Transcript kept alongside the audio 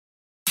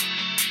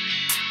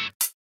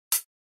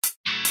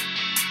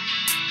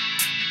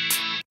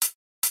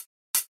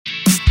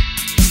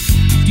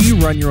you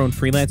run your own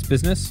freelance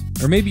business?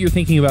 Or maybe you're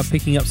thinking about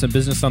picking up some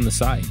business on the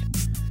side?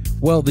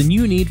 Well, then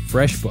you need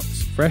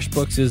FreshBooks.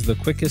 FreshBooks is the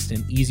quickest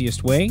and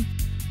easiest way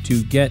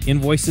to get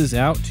invoices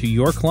out to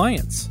your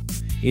clients.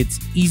 It's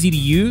easy to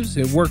use.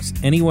 It works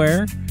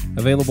anywhere,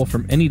 available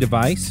from any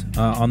device,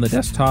 on the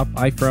desktop,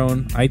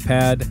 iPhone,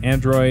 iPad,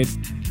 Android,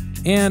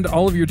 and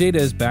all of your data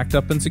is backed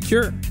up and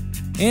secure.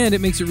 And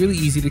it makes it really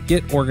easy to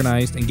get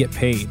organized and get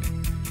paid.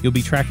 You'll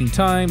be tracking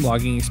time,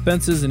 logging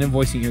expenses, and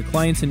invoicing your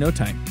clients in no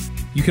time.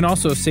 You can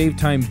also save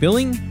time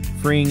billing,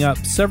 freeing up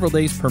several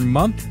days per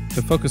month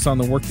to focus on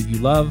the work that you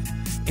love,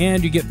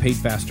 and you get paid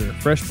faster.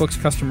 FreshBooks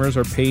customers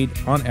are paid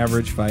on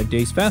average 5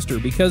 days faster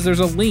because there's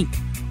a link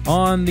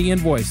on the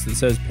invoice that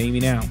says pay me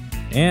now.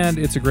 And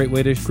it's a great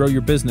way to grow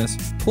your business.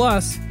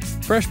 Plus,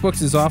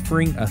 FreshBooks is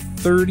offering a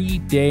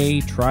 30-day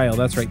trial.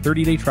 That's right,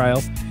 30-day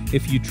trial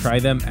if you try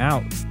them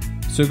out.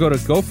 So go to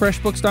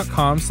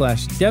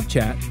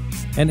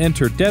gofreshbooks.com/devchat and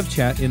enter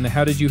devchat in the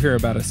How Did You Hear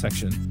About Us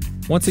section.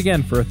 Once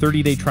again, for a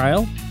 30-day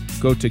trial,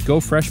 go to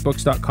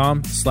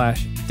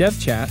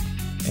gofreshbooks.com/devchat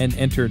and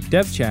enter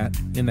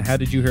devchat in the How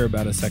Did You Hear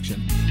About Us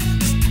section.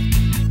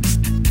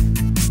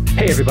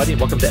 Hey everybody, and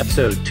welcome to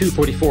episode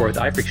 244 of the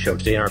iPhreaks Show.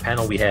 Today on our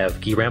panel we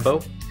have Guy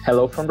Rambo.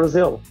 Hello from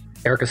Brazil.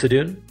 Erica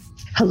Sadoun.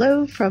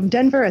 Hello from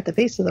Denver at the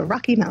base of the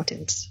Rocky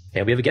Mountains.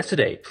 And we have a guest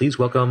today. Please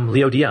welcome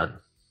Leo Dion.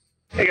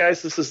 Hey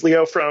guys, this is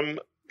Leo from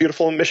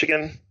beautiful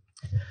Michigan.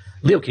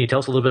 Leo, can you tell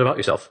us a little bit about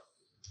yourself?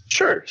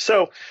 Sure.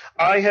 So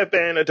I have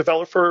been a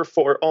developer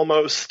for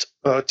almost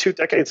 2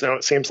 decades now,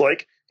 it seems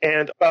like.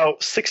 And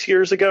about 6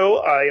 years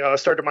ago, I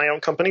started my own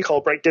company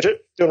called Bright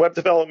Digit, doing web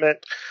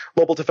development,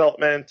 mobile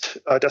development,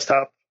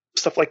 desktop,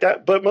 stuff like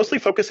that, but mostly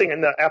focusing in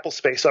the Apple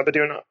space. So I've been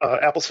doing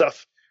Apple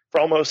stuff for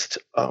almost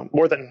 10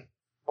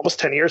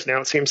 years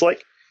now, it seems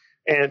like.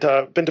 And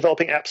been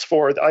developing apps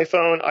for the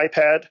iPhone,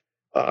 iPad,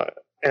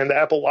 and the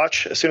Apple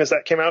Watch as soon as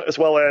that came out, as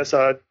well as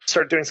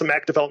started doing some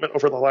Mac development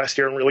over the last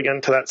year and really get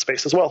into that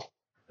space as well.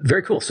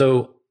 Very cool.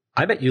 So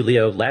I met you,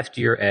 Leo, last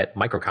year at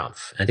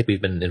MicroConf. I think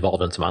we've been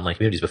involved in some online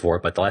communities before,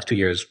 but the last 2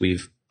 years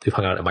we've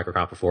hung out at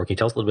MicroConf before. Can you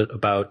tell us a little bit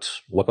about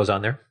what goes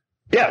on there?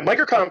 Yeah,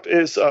 MicroConf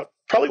is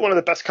probably one of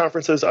the best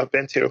conferences I've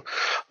been to.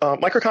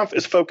 MicroConf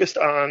is focused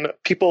on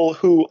people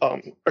who are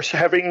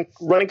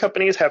running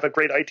companies, have a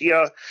great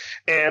idea,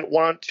 and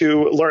want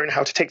to learn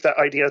how to take that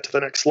idea to the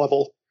next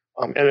level.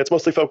 And it's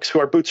mostly folks who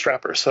are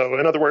bootstrappers. So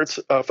in other words,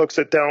 folks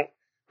that aren't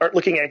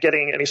looking at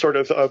getting any sort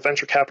of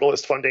venture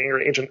capitalist funding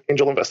or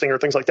angel investing or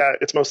things like that.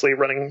 It's mostly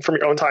running from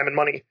your own time and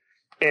money.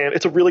 And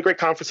it's a really great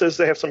conferences.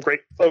 They have some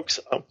great folks.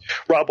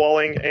 Rob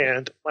Walling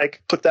and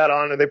Mike put that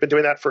on, and they've been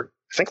doing that for,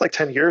 I think, like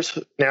 10 years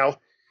now.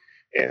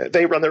 And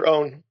they run their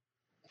own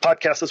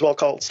podcast as well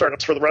called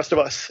Startups for the Rest of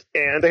Us.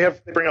 And they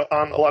bring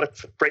on a lot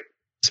of great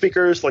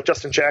speakers like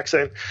Justin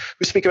Jackson,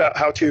 who speak about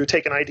how to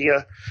take an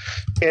idea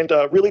and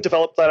really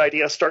develop that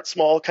idea, start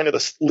small, kind of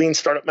this lean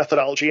startup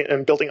methodology,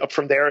 and building up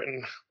from there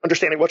and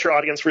understanding what your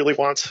audience really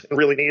wants and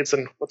really needs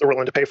and what they're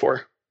willing to pay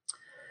for.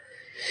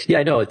 Yeah,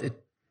 I know. I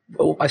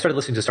started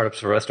listening to Startups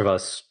for the Rest of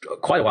Us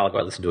quite a while ago.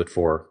 I listened to it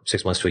for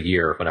 6 months to a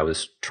year when I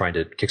was trying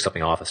to kick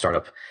something off, a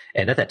startup.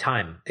 And at that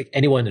time,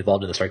 anyone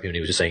involved in the startup community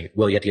was just saying,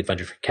 well, you have to get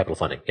venture capital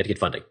funding. You have to get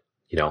funding.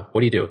 You know,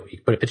 what do? You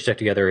put a pitch deck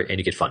together and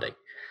you get funding.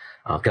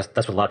 Because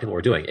that's what a lot of people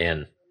were doing.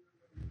 And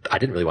I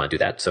didn't really want to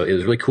do that. So it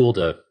was really cool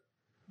to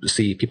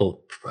see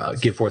people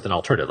give forth an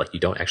alternative. Like, you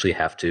don't actually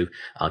have to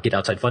get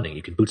outside funding.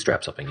 You can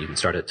bootstrap something. You can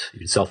start it. You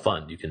can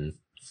self-fund. You can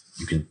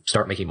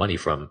start making money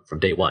from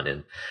day one.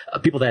 And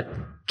people that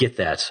get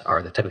that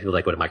are the type of people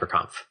that go to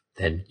MicroConf.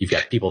 And you've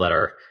got people that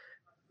are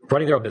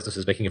running their own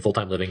businesses, making a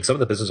full-time living. Some of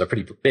the businesses are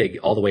pretty big,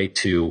 all the way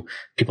to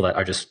people that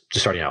are just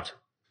starting out,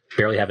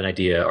 barely have an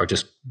idea, or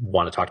just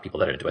want to talk to people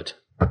that are into it.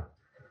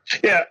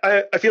 Yeah,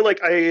 I feel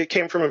like I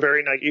came from a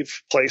very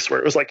naive place where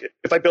it was like,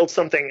 if I build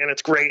something and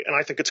it's great and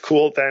I think it's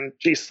cool, then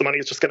geez, the money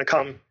is just going to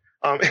come.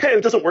 And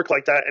it doesn't work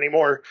like that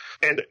anymore.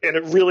 And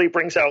it really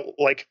brings out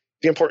like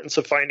the importance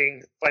of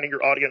finding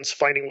your audience,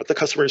 finding what the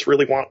customers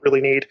really want,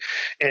 really need,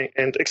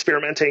 and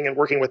experimenting and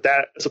working with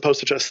that, as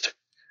opposed to just,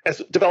 as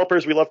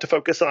developers, we love to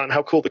focus on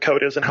how cool the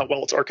code is and how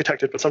well it's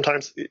architected. But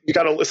sometimes you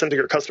got to listen to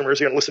your customers,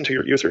 you got to listen to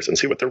your users and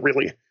see what the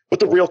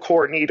real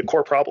core need,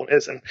 core problem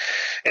is. And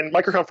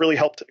MicroConf really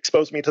helped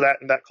expose me to that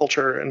and that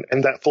culture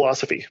and that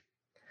philosophy.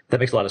 That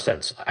makes a lot of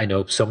sense. I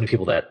know so many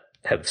people that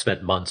have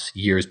spent months,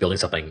 years building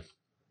something,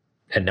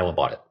 and no one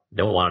bought it.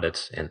 No one wanted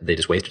it, and they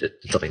just wasted it.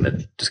 It's something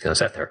that just kind of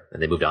sat there,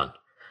 and they moved on.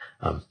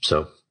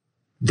 So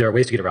there are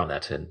ways to get around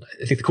that. And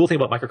I think the cool thing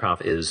about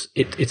MicroConf is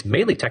it's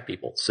mainly tech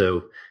people.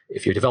 So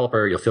if you're a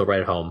developer, you'll feel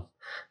right at home.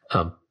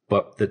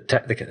 But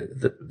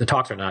the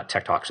talks are not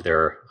tech talks.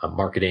 They're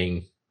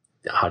marketing,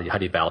 how do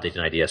you validate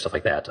an idea, stuff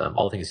like that.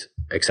 All the things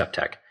except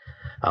tech.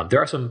 There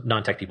are some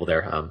non-tech people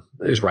there.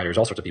 There's writers,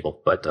 all sorts of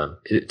people, but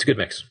it's a good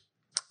mix.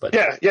 But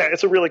yeah,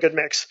 it's a really good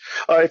mix.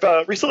 I've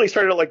recently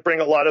started to bring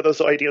a lot of those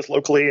ideas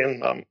locally,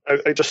 and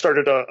I just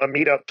started a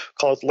meetup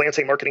called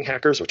Lansing Marketing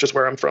Hackers, which is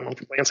where I'm from. I'm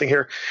from Lansing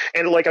here,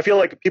 and I feel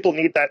like people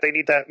need that. They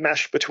need that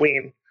mesh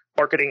between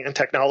marketing and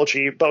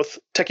technology. Both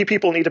techie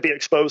people need to be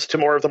exposed to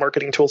more of the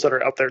marketing tools that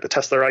are out there to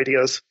test their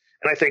ideas.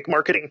 And I think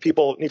marketing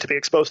people need to be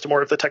exposed to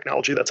more of the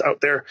technology that's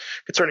out there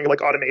concerning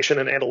like automation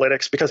and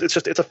analytics, because it's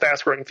a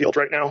fast growing field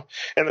right now.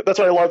 And that's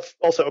what I love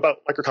also about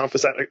MicroConf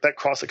is that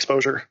cross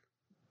exposure.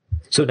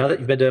 So now that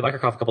you've been to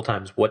MicroConf a couple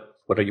times, what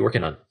are you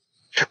working on?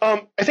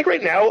 I think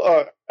right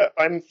now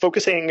I'm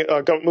focusing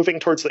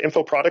moving towards the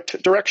info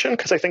product direction,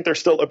 because I think there's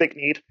still a big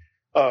need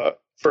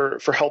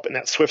for help in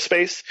that Swift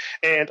space,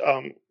 and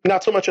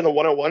not so much in the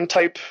 101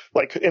 type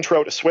like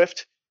intro to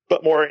Swift,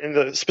 but more in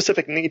the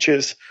specific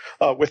niches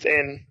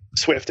within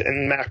Swift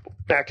and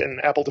Mac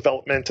and Apple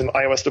development and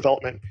iOS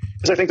development.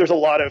 Because I think there's a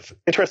lot of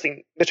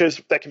interesting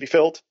niches that can be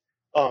filled,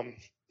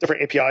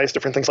 different APIs,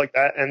 different things like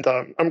that. And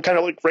I'm kind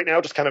of like right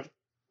now just kind of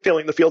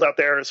feeling the field out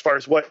there as far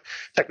as what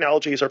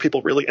technologies are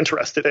people really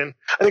interested in.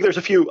 I think there's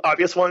a few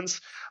obvious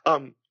ones,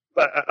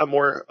 but I'm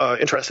more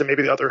interested in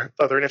maybe the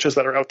other niches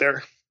that are out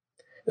there.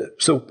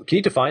 So can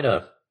you define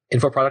a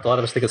info product? A lot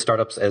of us think of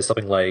startups as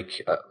something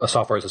like a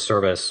software as a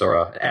service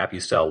or an app you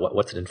sell.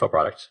 What's an info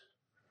product?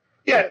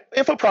 Yeah,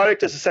 info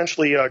product is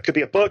essentially could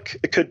be a book,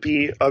 it could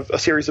be a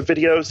series of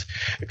videos,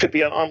 it could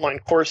be an online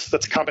course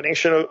that's a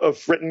combination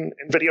of written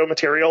and video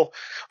material.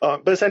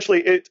 But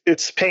essentially,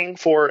 it's paying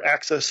for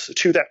access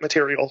to that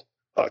material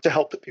to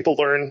help people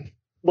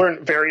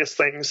learn various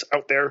things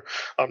out there,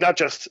 not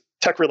just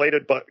tech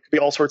related, but it could be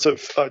all sorts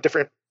of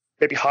different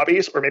maybe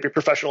hobbies or maybe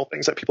professional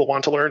things that people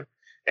want to learn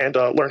and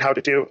learn how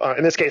to do.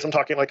 In this case, I'm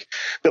talking like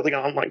building an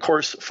online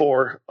course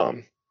for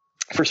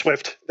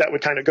Swift that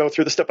would kind of go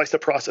through the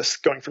step-by-step process,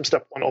 going from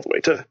step one all the way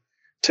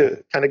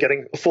to kind of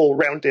getting a full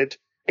rounded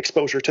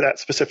exposure to that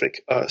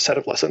specific set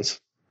of lessons.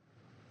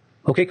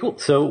 Okay, cool.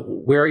 So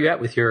where are you at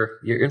with your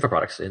info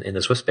products in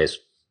the Swift space?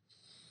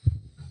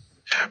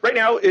 Right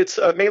now, it's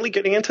mainly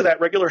getting into that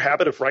regular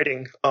habit of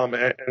writing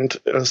and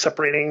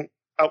separating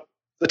out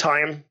the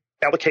time,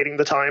 allocating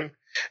the time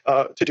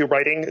to do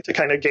writing, to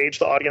kind of gauge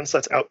the audience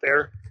that's out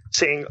there,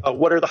 seeing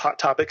what are the hot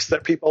topics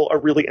that people are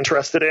really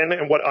interested in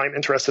and what I'm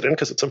interested in,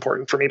 because it's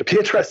important for me to be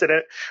interested in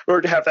it in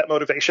order to have that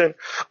motivation.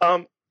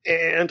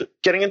 And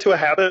getting into a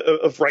habit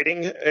of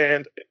writing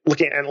and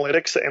looking at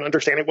analytics and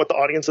understanding what the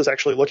audience is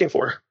actually looking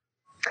for.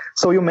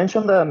 So you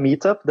mentioned the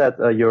meetup that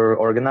you're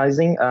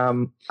organizing.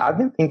 I've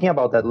been thinking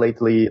about that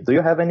lately. Do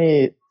you have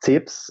any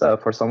tips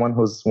for someone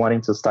who's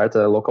wanting to start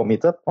a local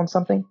meetup on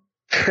something?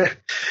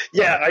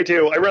 Yeah, I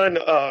do. I run,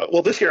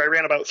 this year I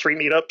ran about 3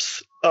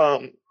 meetups.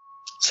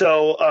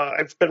 So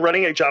I've been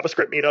running a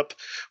JavaScript meetup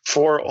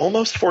for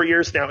almost 4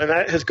 years now, and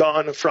that has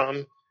gone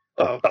from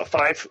about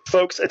 5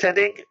 folks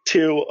attending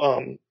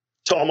to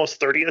almost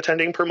 30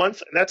 attending per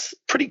month. And that's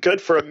pretty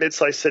good for a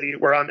mid-sized city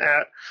where I'm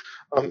at.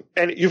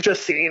 And you've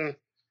just seen,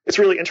 it's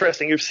really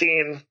interesting. You've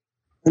seen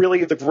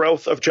really the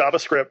growth of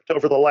JavaScript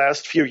over the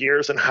last few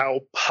years and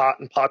how hot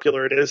and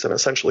popular it is. And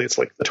essentially it's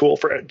like the tool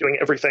for doing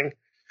everything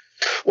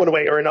one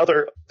way or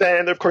another.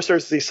 Then, of course,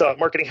 there's this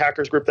marketing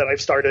hackers group that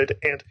I've started,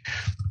 and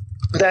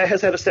that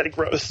has had a steady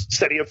growth,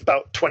 steady of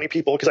about 20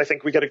 people, because I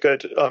think we get a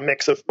good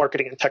mix of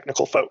marketing and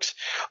technical folks.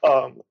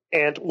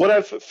 And what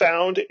I've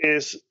found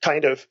is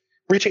kind of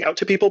reaching out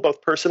to people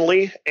both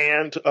personally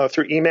and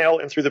through email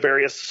and through the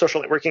various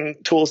social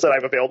networking tools that I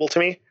have available to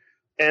me.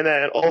 And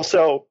then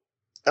also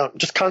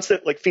just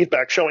constant like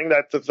feedback showing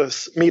that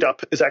this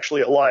meetup is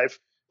actually alive,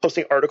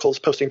 posting articles,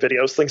 posting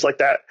videos, things like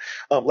that,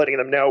 letting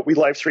them know. We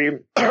live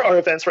stream our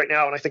events right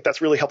now, and I think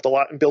that's really helped a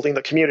lot in building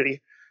the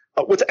community.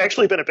 What's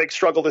actually been a big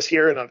struggle this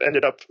year, and I've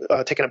ended up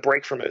taking a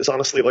break from it, is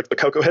honestly like the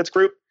Cocoa Heads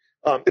group.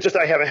 It's just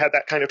I haven't had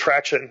that kind of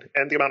traction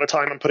and the amount of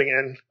time I'm putting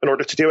in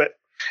order to do it.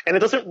 And it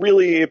doesn't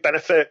really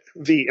benefit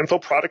the info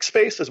product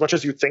space as much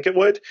as you'd think it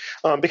would,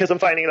 because I'm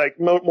finding like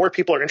more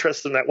people are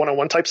interested in that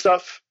one-on-one type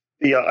stuff.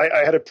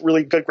 I had a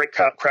really great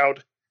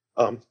crowd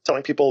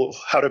telling people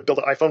how to build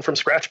an iPhone from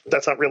scratch, but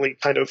that's not really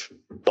kind of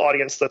the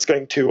audience that's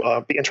going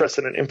to be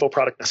interested in an info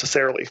product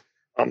necessarily.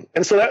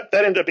 And so that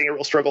ended up being a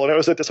real struggle, and it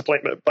was a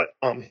disappointment. But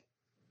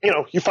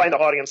you find the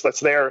audience that's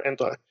there, and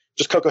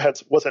just Cocoa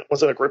Heads wasn't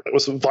a group that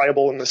was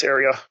viable in this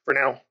area for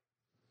now.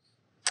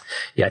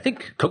 Yeah, I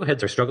think Cocoa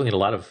Heads are struggling in a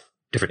lot of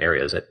different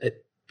areas.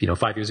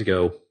 5 years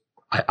ago,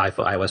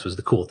 iOS was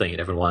the cool thing,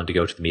 and everyone wanted to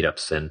go to the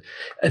meetups. And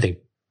I think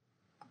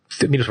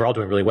the meetups were all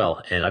doing really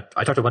well. And I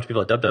talked to a bunch of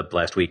people at DubDub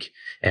last week,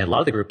 and a lot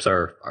of the groups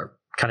are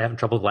kind of having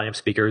trouble lining up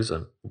speakers.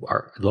 And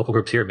our local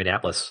groups here in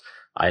Minneapolis,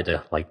 I had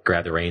to like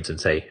grab the reins and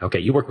say, okay,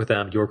 you work with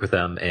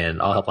them,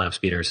 and I'll help line up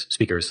speakers,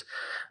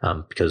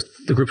 because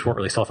the groups weren't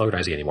really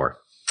self-organizing anymore.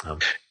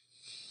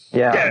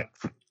 Yeah.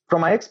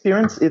 From my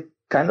experience, it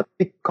kind of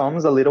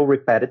becomes a little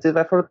repetitive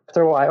after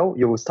a while.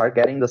 You start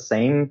getting the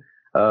same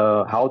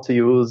how to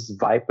use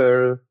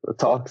Viper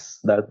talks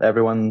that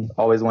everyone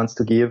always wants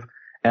to give.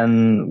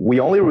 And we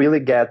only really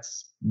get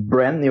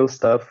brand new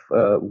stuff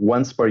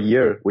once per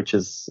year, which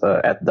is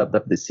at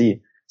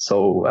WWDC.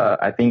 So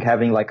I think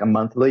having like a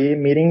monthly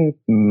meeting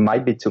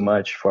might be too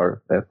much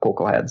for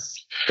Cocoa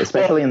Heads,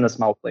 especially in a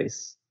small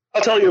place.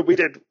 I'll tell you, we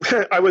did.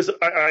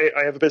 I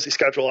have a busy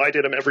schedule. I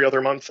did them every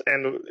other month,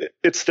 and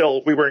it's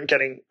still we weren't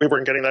getting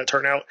that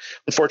turnout,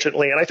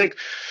 unfortunately. And I think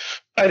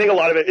a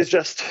lot of it is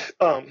just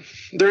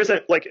there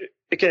isn't like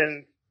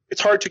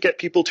it's hard to get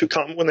people to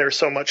come when there's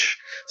so much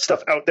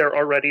stuff out there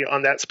already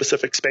on that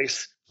specific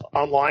space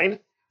online,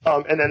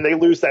 and then they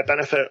lose that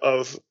benefit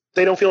of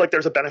they don't feel like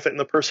there's a benefit in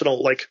the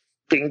personal like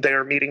being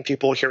there, meeting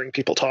people, hearing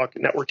people talk,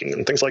 networking,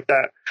 and things like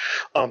that.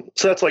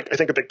 So that's like I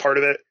think a big part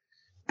of it.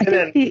 I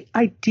think the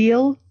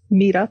ideal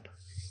meetup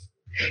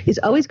is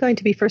always going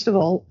to be, first of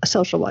all, a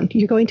social one.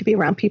 You're going to be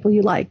around people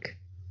you like,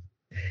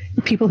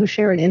 people who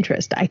share an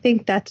interest. I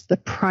think that's the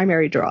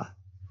primary draw.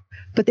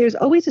 But there's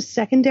always a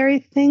secondary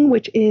thing,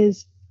 which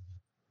is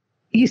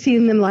you see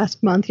them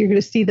last month, you're going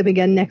to see them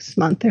again next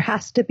month. There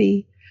has to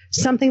be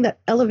something that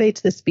elevates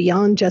this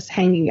beyond just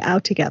hanging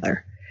out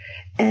together.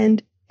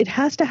 And it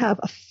has to have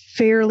a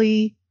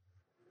fairly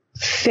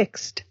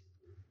fixed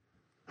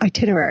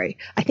itinerary.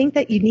 I think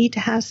that you need to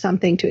have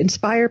something to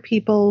inspire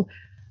people,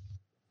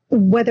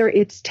 whether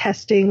it's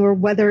testing or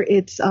whether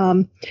it's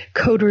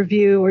code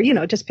review or,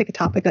 just pick a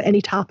topic,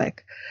 any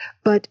topic,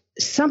 but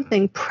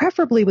something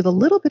preferably with a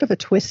little bit of a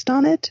twist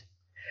on it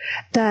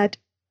that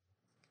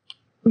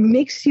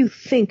makes you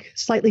think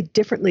slightly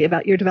differently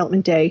about your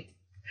development day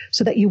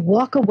so that you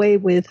walk away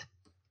with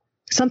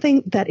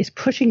something that is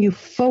pushing you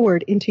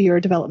forward into your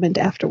development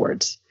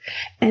afterwards.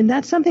 And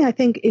that's something I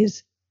think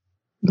is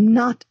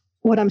not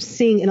what I'm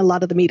seeing in a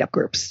lot of the meetup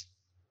groups.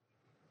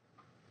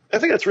 I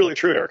think that's really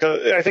true,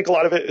 Erica. I think a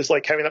lot of it is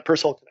like having that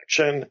personal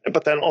connection,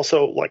 but then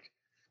also like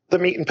the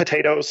meat and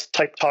potatoes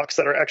type talks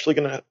that are actually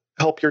going to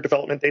help your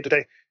development day to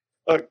day.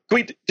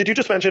 Did you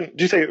just mention,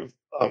 did you say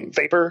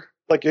Vapor?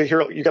 Like you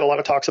get a lot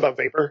of talks about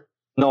Vapor?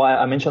 No,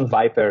 I mentioned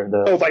Viper.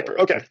 Viper.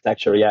 Okay.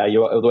 Architecture. Yeah,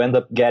 you end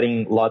up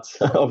getting lots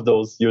of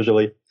those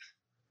usually.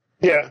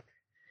 Yeah.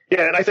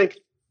 Yeah. And I think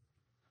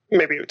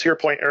maybe to your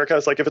point, Erica,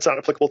 is like if it's not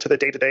applicable to the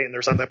day to day and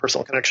there's not that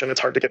personal connection, it's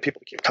hard to get people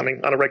to keep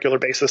coming on a regular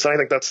basis. And I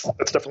think that's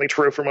definitely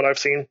true from what I've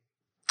seen.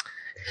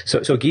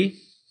 So Guy,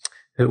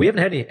 we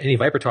haven't had any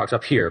Viper talks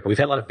up here, but we've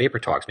had a lot of Vapor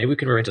talks. Maybe we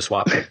can arrange a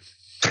swap.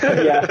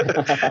 Yeah.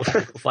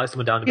 We'll fly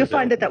someone down to You'll Brazil.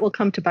 find that will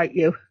come to bite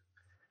you.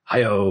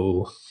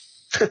 Hi-oh.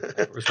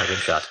 Where's my rim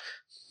shot?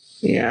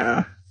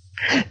 Yeah.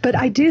 But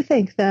I do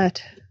think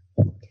that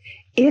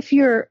if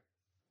you're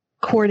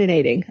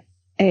coordinating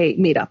a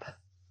meetup,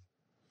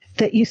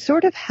 that you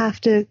sort of have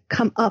to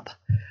come up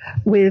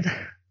with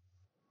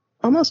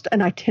almost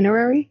an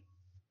itinerary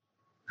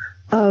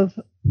of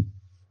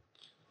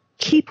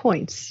key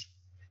points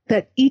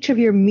that each of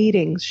your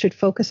meetings should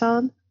focus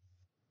on,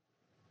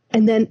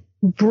 and then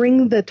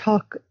bring the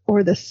talk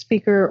or the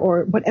speaker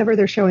or whatever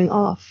they're showing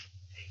off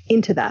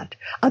into that.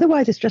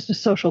 Otherwise, it's just a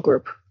social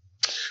group.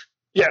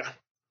 Yeah.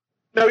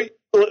 Now,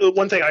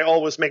 one thing I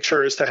always make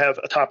sure is to have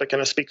a topic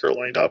and a speaker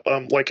lined up.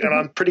 And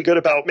I'm pretty good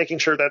about making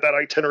sure that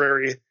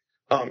itinerary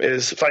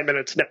is 5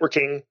 minutes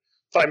networking,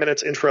 5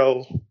 minutes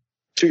intro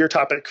to your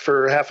topic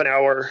for half an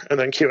hour, and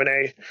then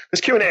Q&A.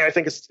 Because Q&A, I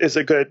think, is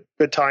a good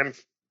time.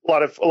 A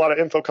lot of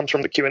info comes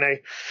from the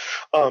Q&A,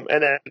 and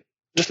then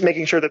just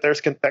making sure that there's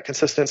that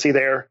consistency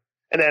there.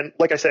 And then,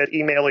 like I said,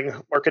 emailing,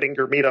 marketing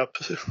your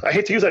meetup. I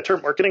hate to use that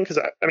term marketing because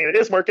it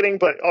is marketing,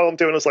 but all I'm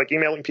doing is like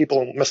emailing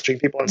people and messaging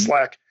people on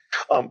Slack.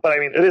 But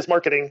it is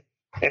marketing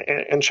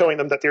and showing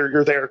them that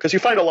you're there, because you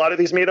find a lot of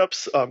these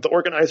meetups, the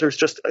organizers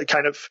just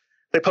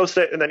they post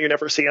it and then you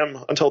never see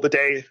them until the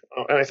day.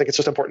 And I think it's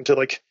just important to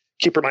like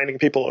keep reminding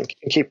people and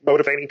keep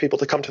motivating people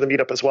to come to the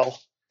meetup as well.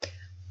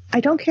 I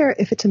don't care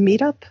if it's a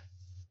meetup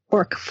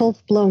or a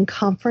full-blown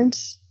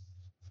conference.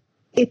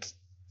 It's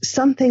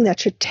something that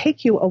should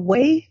take you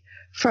away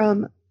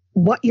from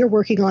what you're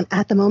working on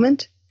at the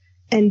moment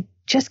and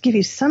just give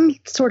you some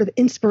sort of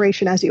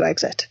inspiration as you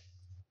exit.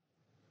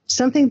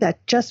 Something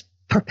that just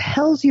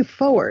propels you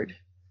forward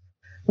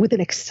with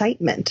an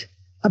excitement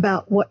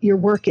about what your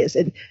work is.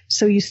 And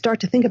so you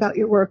start to think about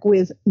your work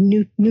with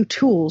new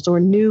tools or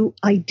new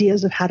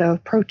ideas of how to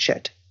approach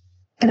it.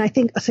 And I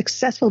think a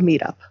successful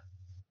meetup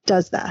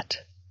does that.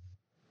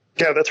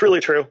 Yeah, that's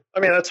really true.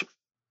 James,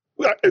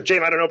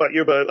 I don't know about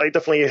you, but I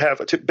definitely have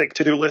a big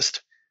to-do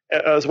list,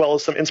 as well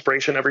as some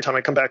inspiration every time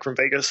I come back from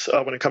Vegas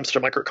when it comes to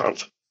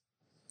MicroConf.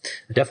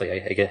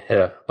 Definitely. I get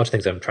a bunch of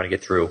things I'm trying to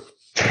get through.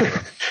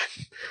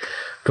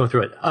 Going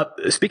through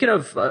it. Speaking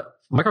of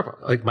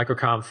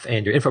MicroConf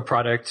and your info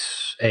product,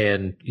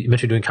 and you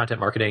mentioned doing content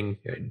marketing,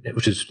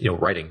 which is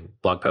writing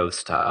blog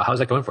posts. How's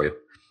that going for you?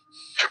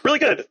 Really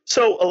good.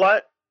 So a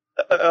lot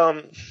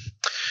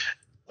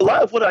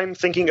of what I'm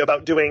thinking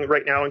about doing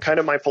right now, and kind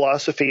of my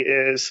philosophy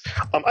is,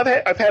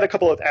 I've had a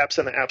couple of apps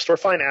in the App Store,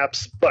 fine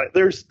apps, but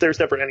there's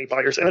never any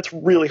buyers, and it's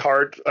really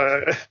hard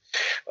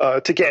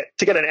to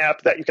get an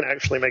app that you can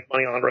actually make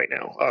money on right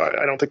now.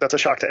 I don't think that's a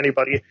shock to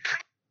anybody.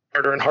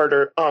 Harder and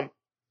harder.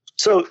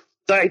 So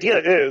the idea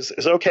is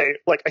okay.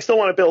 Like, I still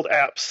want to build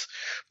apps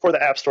for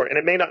the App Store, and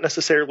it may not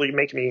necessarily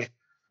make me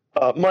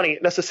money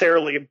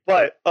necessarily,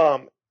 but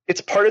it's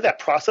part of that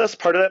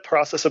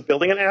process of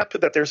building an app,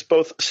 that there's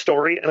both a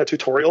story and a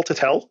tutorial to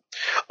tell.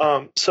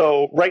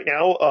 So right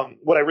now,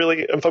 what I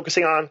really am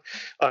focusing on,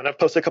 and I've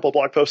posted a couple of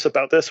blog posts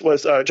about this,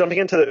 was jumping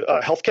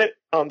into Health Kit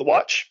on the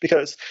watch,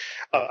 because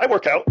I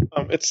work out.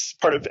 It's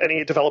part of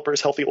any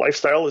developer's healthy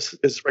lifestyle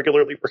is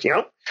regularly working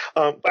out.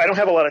 But I don't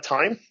have a lot of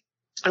time.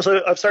 And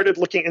so I've started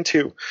looking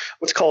into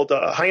what's called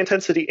high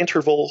intensity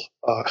interval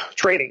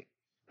training.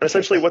 And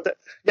essentially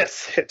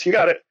HIIT, you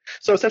got it.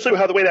 So essentially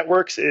how the way that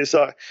works is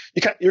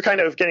you're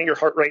kind of getting your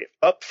heart rate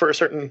up for a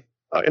certain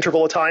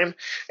interval of time,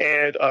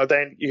 and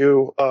then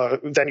you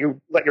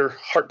let your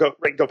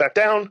rate go back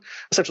down,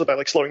 essentially by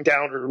like slowing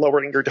down or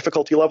lowering your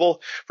difficulty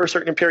level for a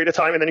certain period of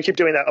time, and then you keep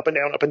doing that up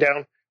and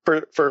down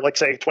for like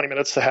say 20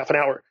 minutes to half an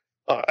hour.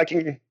 I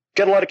can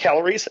get a lot of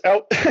calories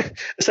out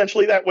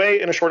essentially that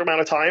way in a short amount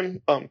of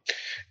time,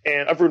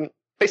 and I've been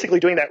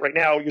basically doing that right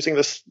now using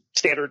this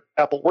standard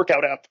Apple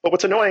workout app. But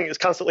what's annoying is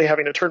constantly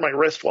having to turn my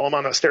wrist while I'm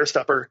on a stair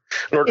stepper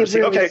in order to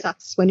see, okay. It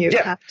sucks when you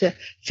have to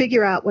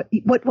figure out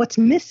what's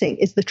missing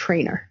is the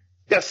trainer.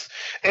 Yes.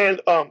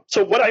 And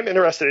so what I'm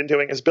interested in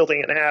doing is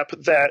building an app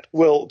that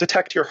will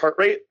detect your heart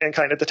rate and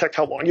kind of detect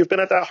how long you've been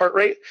at that heart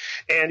rate,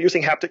 and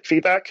using haptic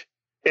feedback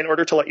in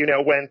order to let you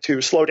know when to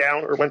slow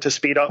down or when to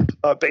speed up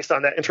based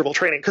on that interval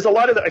training. Because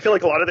I feel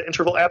like a lot of the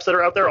interval apps that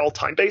are out there are all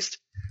time-based,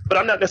 but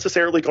I'm not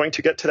necessarily going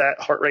to get to that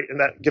heart rate in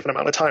that given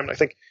amount of time. And I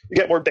think you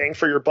get more bang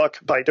for your buck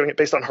by doing it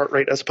based on heart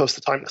rate as opposed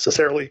to time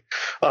necessarily.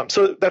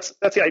 So that's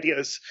the idea,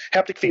 is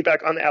haptic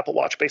feedback on the Apple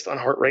Watch based on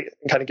heart rate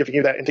and kind of giving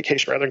you that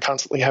indication rather than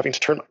constantly having to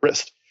turn my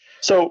wrist.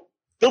 So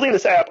building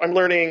this app, I'm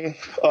learning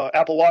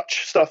Apple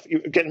Watch stuff,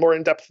 getting more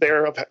in depth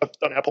there. I've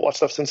done Apple Watch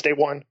stuff since day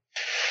one.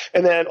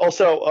 And then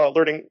also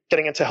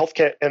getting into Health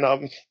Kit,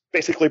 and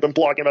basically been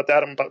blogging about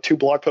that. I'm about 2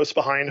 blog posts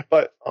behind,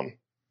 but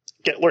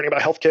learning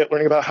about Health Kit,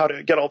 learning about how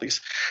to get all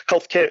these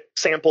Health Kit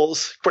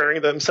samples,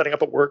 querying them, setting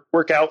up a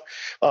workout.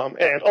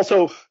 And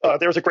also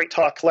there was a great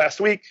talk last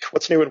week,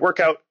 What's New in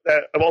Workout,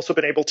 that I've also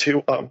been able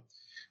to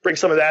bring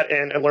some of that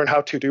in and learn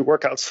how to do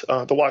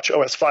workouts the Watch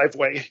OS 5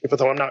 way, even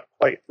though I'm not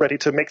quite ready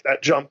to make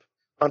that jump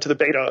onto the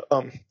beta.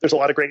 There's a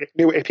lot of great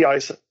new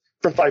APIs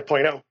from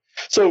 5.0.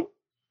 So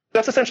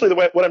that's essentially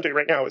what I'm doing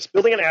right now, is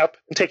building an app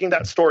and taking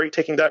that story,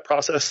 taking that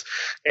process,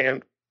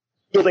 and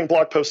building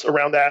blog posts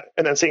around that,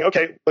 and then seeing,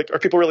 okay, like, are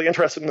people really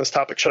interested in this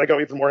topic? Should I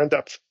go even more in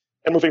depth?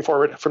 And moving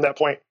forward from that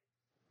point.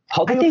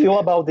 How do you feel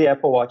about the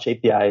Apple Watch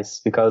APIs?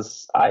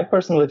 Because I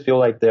personally feel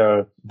like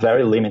they're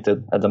very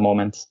limited at the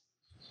moment.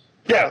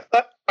 Yeah,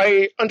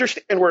 I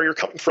understand where you're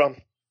coming from.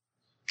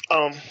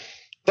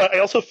 But I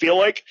also feel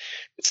like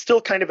it's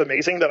still kind of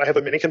amazing that I have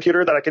a mini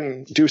computer that I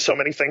can do so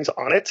many things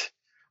on it.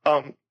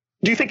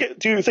 Do you think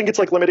it's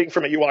like limiting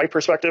from a UI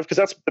perspective? Because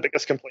that's the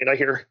biggest complaint I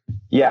hear.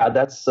 Yeah,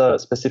 that's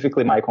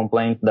specifically my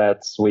complaint,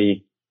 that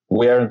we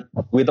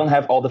don't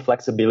have all the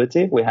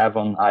flexibility we have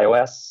on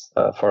iOS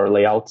for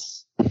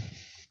layouts.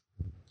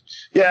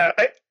 Yeah,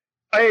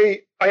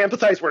 I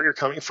empathize where you're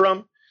coming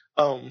from.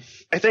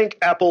 I think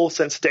Apple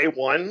since day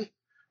one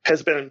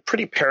has been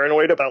pretty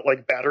paranoid about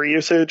like battery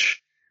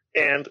usage,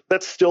 and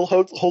that still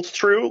holds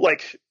true.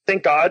 Like,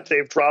 thank God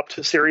they've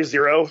dropped Series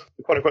 0,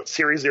 quote unquote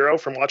Series 0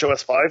 from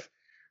watchOS 5.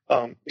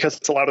 Because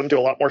it's allowed them to do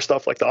a lot more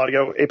stuff like the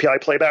audio API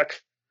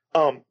playback.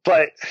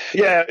 But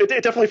yeah, it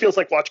definitely feels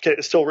like WatchKit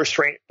is still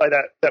restrained by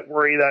that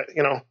worry that,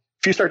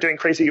 if you start doing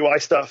crazy UI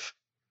stuff,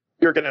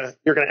 you're gonna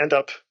end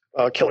up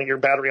killing your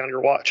battery on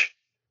your watch.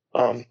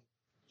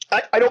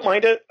 I don't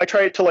mind it. I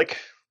try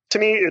to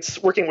me,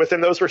 it's working within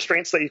those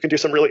restraints that you can do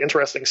some really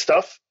interesting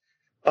stuff.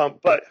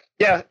 But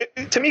yeah,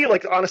 to me,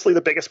 like, honestly,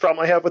 the biggest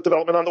problem I have with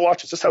development on the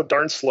watch is just how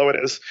darn slow it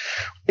is.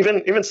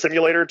 Even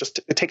simulator,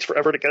 it takes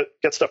forever to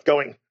get stuff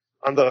going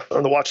on the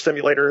watch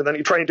simulator, and then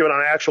you try and do it on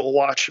an actual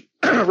watch.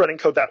 Running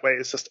code that way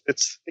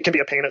it can be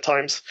a pain at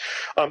times.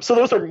 So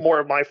those are more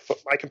of my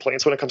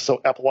complaints when it comes to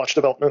Apple Watch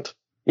development.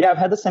 Yeah, I've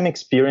had the same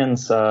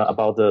experience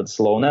about the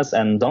slowness,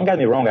 and don't get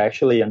me wrong, I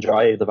actually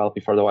enjoy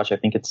developing for the watch. I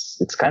think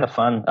it's kind of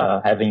fun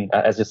having,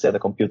 as you said, a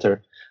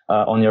computer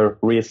on your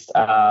wrist.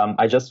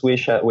 I just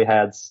wish we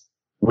had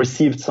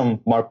received some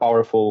more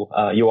powerful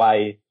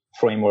UI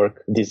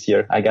framework this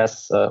year. I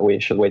guess we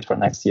should wait for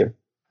next year.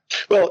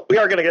 Well, we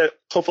are going to get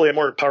hopefully a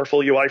more powerful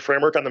UI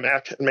framework on the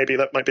Mac, and maybe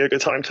that might be a good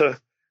time to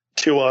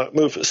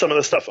move some of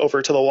the stuff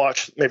over to the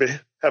watch. Maybe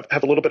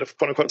have a little bit of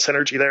quote unquote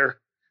synergy there.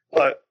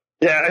 But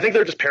yeah, I think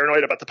they're just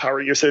paranoid about the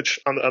power usage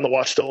on the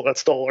watch.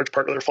 That's still a large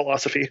part of their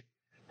philosophy.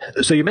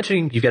 So you're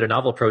mentioning you've got a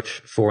novel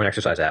approach for an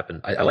exercise app, and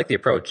I like the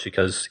approach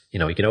because you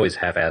can always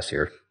half-ass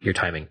your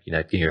timing.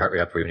 Getting your heart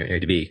rate up where you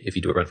need to be if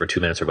you do a run for 2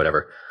 minutes or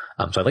whatever.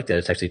 So I like that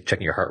it's actually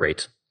checking your heart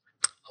rate.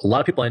 A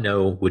lot of people I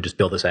know would just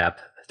build this app,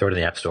 throw it in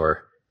the App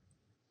Store,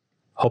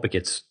 hope it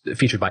gets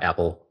featured by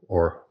Apple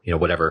or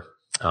whatever.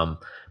 But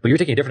you're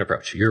taking a different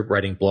approach. You're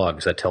writing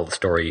blogs that tell the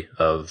story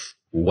of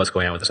what's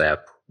going on with this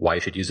app, why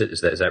you should use it.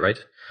 Is that right?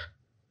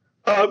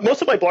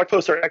 Most of my blog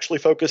posts are actually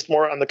focused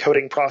more on the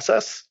coding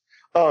process,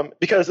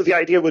 because the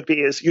idea would be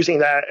is using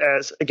that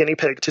as a guinea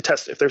pig to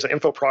test if there's an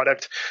info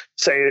product,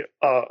 say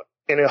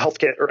in a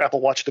HealthKit or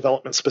Apple Watch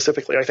development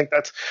specifically. I think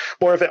that's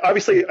more of it.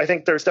 Obviously, I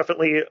think there's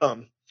definitely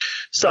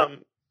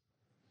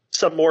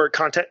some more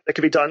content that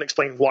could be done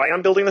explaining why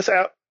I'm building this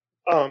app.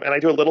 And I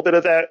do a little bit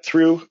of that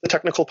through the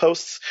technical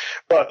posts,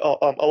 but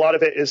a lot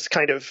of it is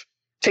kind of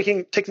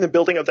taking the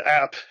building of the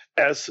app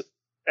as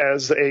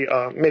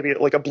a maybe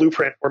like a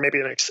blueprint or maybe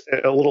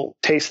a little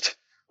taste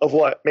of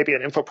what maybe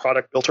an info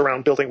product built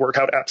around building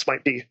workout apps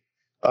might be.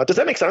 Does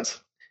that make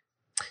sense?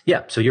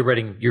 Yeah. So you're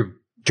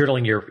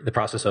journaling the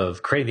process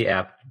of creating the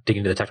app, digging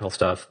into the technical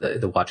stuff,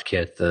 the watch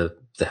kit, the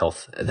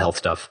health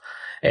stuff,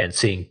 and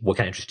seeing what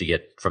kind of interest you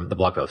get from the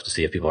blog post to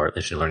see if people are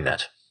interested in learning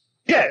that.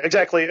 Yeah,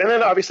 exactly. And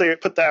then obviously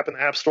put the app in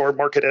the App Store,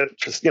 market it,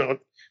 just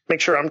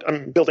make sure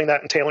I'm building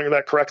that and tailoring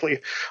that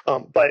correctly.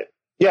 But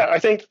yeah, I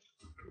think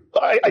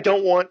I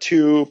don't want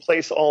to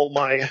place all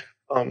my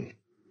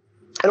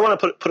I don't want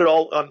to put it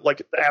all on like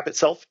the app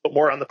itself, but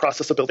more on the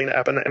process of building the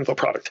app and the info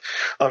product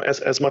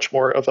as much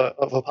more of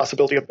a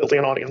possibility of building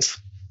an audience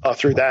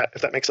through that,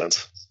 if that makes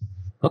sense.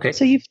 Okay.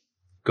 So you've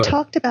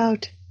talked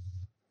about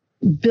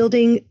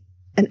building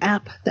an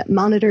app that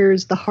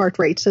monitors the heart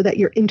rate so that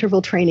your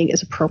interval training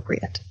is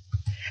appropriate.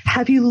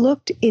 Have you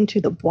looked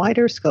into the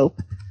wider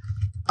scope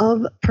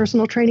of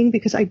personal training?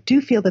 Because I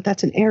do feel that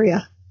that's an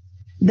area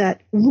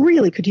that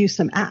really could use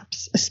some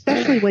apps,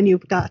 especially when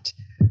you've got,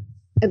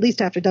 at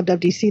least after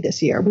WWDC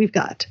this year, we've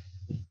got,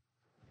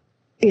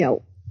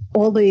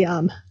 all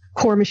the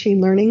core machine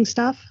learning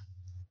stuff.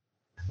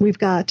 We've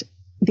got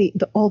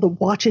all the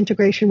watch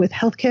integration with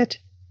HealthKit.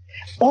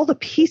 All the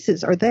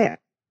pieces are there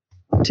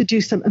to do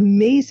some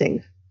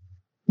amazing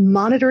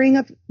monitoring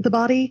of the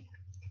body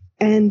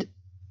and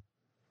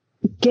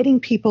getting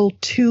people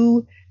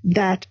to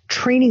that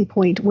training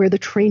point where the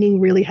training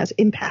really has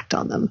impact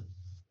on them.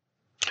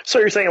 So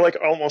you're saying like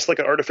almost like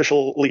an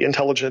artificially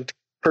intelligent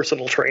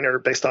personal trainer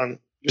based on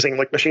using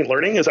like machine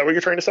learning? Is that what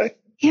you're trying to say?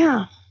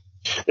 Yeah.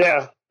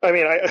 Yeah. I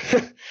mean, I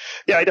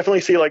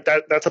definitely see like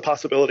that's a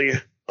possibility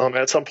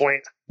at some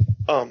point.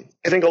 I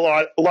think a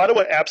lot of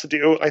what apps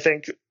do, I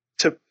think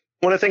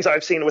one of the things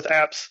I've seen with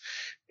apps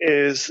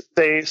is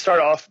they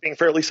start off being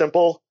fairly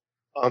simple,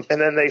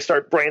 and then they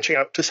start branching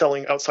out to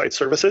selling outside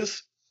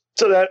services.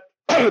 So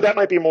that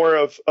might be more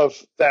of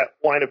that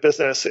line of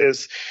business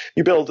is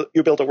you build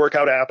a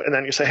workout app and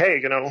then you say,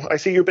 hey, I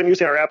see you've been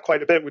using our app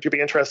quite a bit. Would you be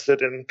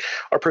interested in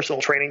our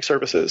personal training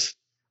services?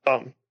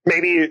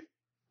 Maybe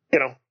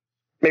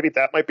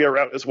that might be a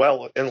route as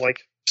well, and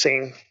like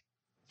seeing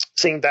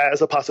that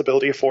as a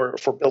possibility for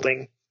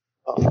building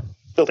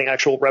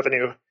actual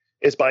revenue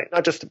is by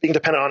not just being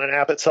dependent on an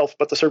app itself,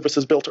 but the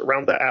services built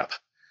around the app.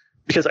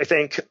 Because I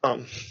think,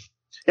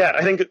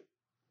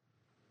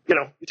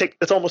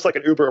 it's almost like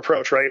an Uber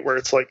approach, right? Where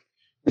it's like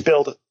you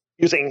build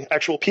using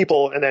actual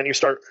people and then you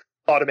start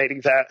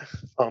automating that,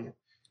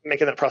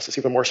 making that process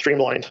even more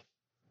streamlined.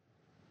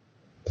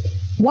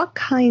 What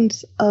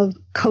kinds of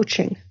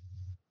coaching?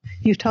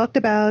 You've talked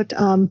about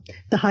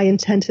the high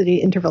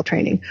intensity interval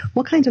training.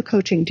 What kinds of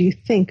coaching do you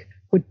think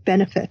would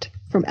benefit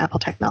from Apple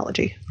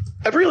technology?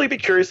 I'd really be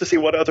curious to see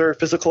what other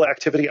physical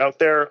activity out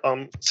there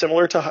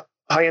similar to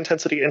high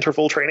intensity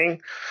interval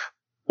training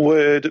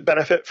would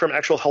benefit from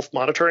actual health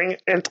monitoring.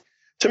 And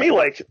to me,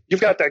 like,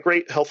 you've got that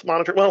great health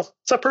monitor. Well,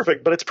 it's not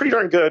perfect, but it's pretty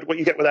darn good what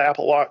you get with the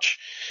Apple Watch.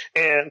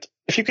 And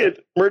if you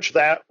could merge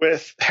that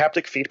with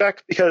haptic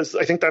feedback, because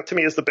I think that to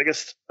me is the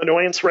biggest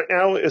annoyance right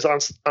now is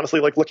honestly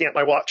like looking at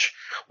my watch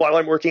while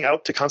I'm working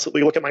out to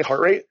constantly look at my heart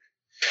rate.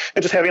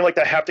 And just having like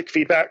that haptic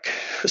feedback.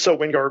 So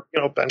when you're,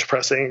 bench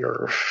pressing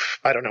or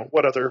I don't know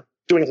what other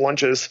doing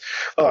lunges,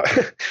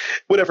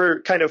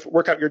 whatever kind of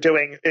workout you're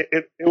doing,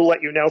 it will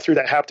let you know through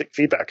that haptic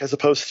feedback as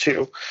opposed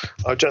to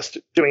just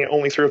doing it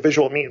only through a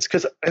visual means.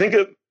 Because I think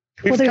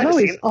there's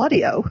always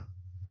audio.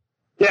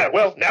 Yeah,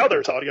 well, now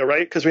there's audio,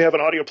 right? Because we have an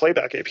audio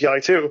playback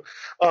API too.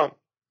 And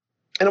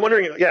I'm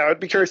wondering, I'd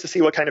be curious to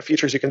see what kind of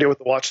features you can do with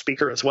the watch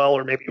speaker as well,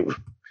 or maybe,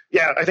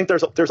 I think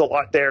there's a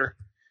lot there.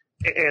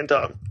 And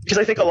because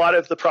I think a lot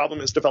of the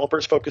problem is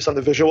developers focus on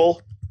the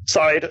visual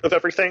side of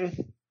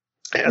everything,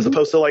 as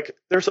opposed to like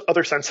there's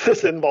other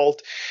senses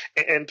involved.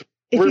 And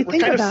if you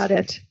think about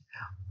it,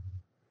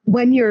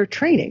 when you're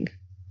training,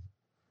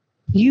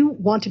 you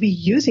want to be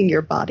using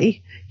your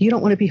body. You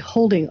don't want to be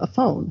holding a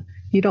phone.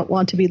 You don't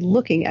want to be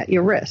looking at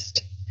your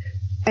wrist.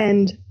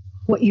 And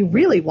what you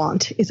really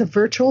want is a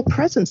virtual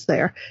presence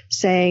there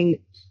saying,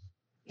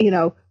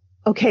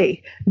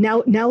 okay,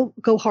 now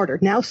go harder.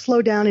 Now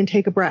slow down and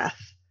take a breath.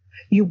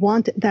 You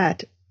want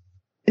that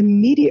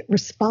immediate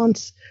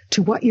response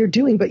to what you're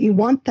doing, but you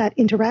want that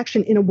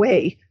interaction in a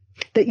way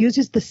that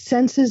uses the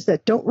senses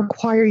that don't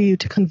require you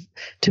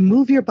to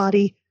move your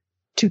body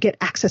to get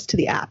access to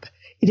the app.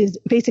 It is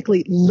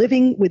basically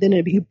living within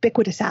a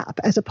ubiquitous app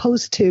as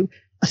opposed to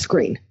a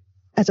screen,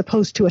 as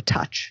opposed to a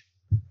touch.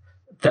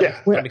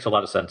 That makes a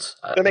lot of sense.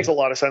 That makes a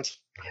lot of sense.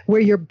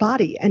 Where your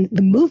body and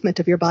the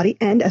movement of your body,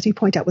 and as you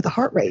point out with the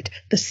heart rate,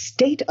 the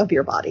state of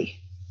your body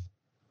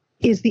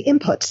is the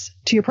inputs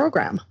to your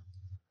program.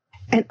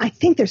 And I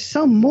think there's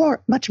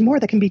much more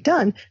that can be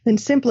done than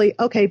simply,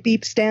 okay,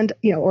 beep, stand,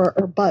 or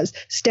buzz,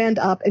 stand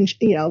up and,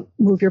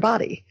 move your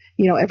body.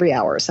 every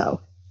hour or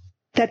so.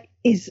 That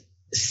is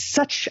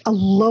such a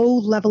low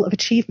level of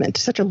achievement,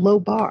 such a low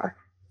bar.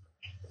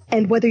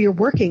 And whether you're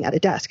working at a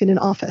desk in an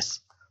office,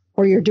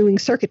 or you're doing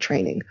circuit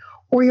training,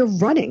 or you're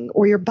running,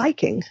 or you're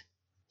biking,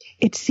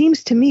 it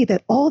seems to me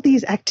that all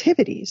these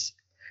activities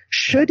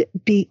should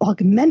be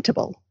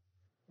augmentable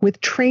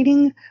with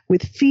training,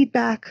 with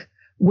feedback,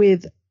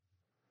 with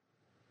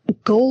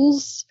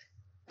goals,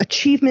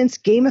 achievements,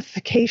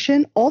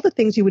 gamification, all the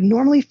things you would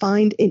normally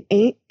find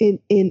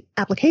in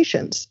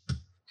applications,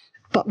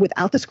 but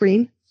without the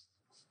screen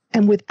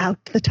and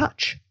without the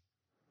touch.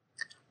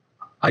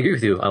 I agree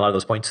with you on a lot of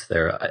those points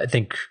there. I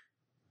think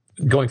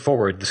going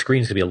forward, the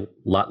screen is going to be a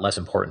lot less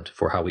important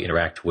for how we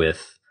interact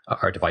with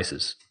our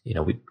devices. We're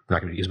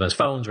not going to use them as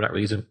phones. We're not going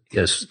to use them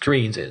as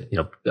screens.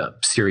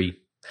 Siri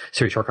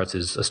shortcuts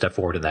is a step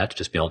forward in that,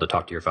 just being able to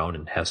talk to your phone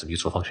and have some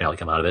useful functionality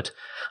come out of it.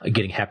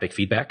 Getting haptic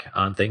feedback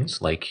on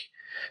things like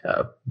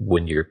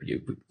when your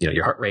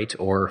heart rate,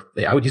 or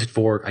I would use it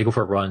I go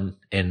for a run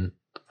and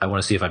I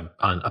want to see if I'm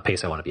on a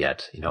pace I want to be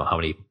at, how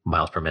many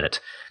miles per minute.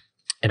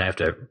 And I have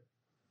to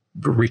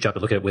reach up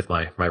and look at it with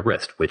my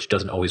wrist, which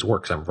doesn't always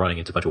work because I'm running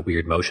into a bunch of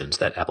weird motions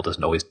that Apple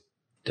doesn't always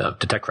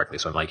detect correctly.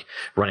 So I'm like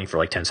running for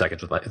like 10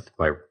 seconds with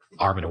my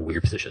arm in a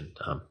weird position.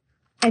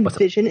 And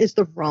vision is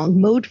the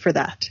wrong mode for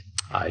that.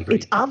 I agree.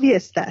 It's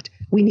obvious that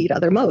we need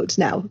other modes.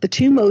 Now, the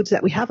two modes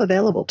that we have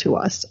available to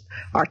us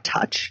are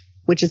touch,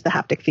 which is the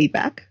haptic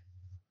feedback,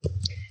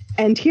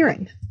 and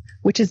hearing,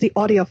 which is the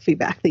audio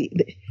feedback.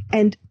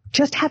 And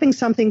just having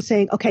something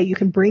saying, okay, you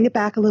can bring it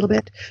back a little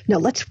bit. No,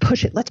 let's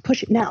push it. Let's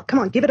push it now. Come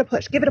on, give it a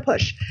push. Give it a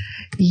push.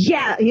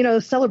 Yeah,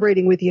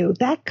 celebrating with you.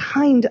 That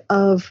kind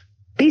of,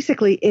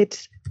 basically,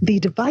 it's the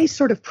device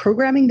sort of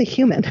programming the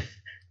human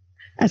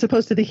as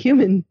opposed to the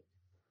human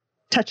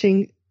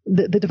touching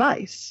the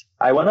device.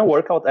 I want a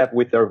workout app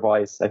with your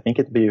voice. I think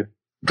it'd be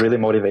really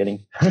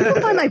motivating. Do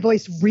you find my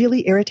voice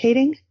really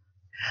irritating?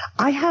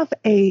 I have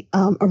a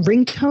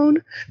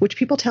ringtone, which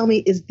people tell me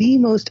is the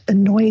most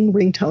annoying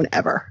ringtone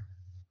ever.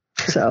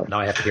 So now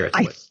I have to hear it.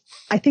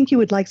 I think you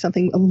would like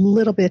something a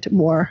little bit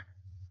more.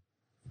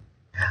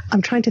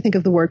 I'm trying to think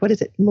of the word. What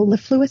is it?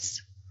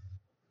 Mellifluous?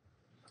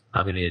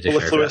 I'm going to need a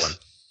dictionary for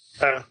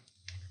that one.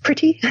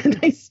 Pretty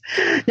nice.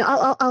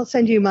 No, I'll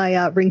send you my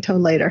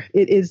ringtone later.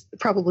 It is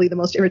probably the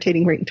most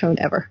irritating ringtone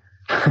ever.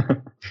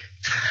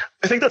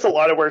 I think that's a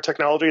lot of where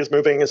technology is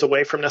moving, is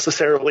away from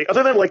necessarily,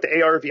 other than like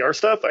the AR, VR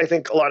stuff. I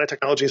think a lot of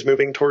technology is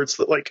moving towards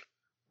the like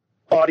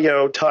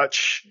audio,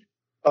 touch,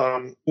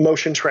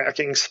 motion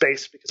tracking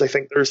space, because I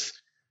think there's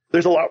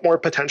a lot more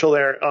potential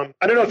there.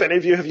 I don't know if any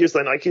of you have used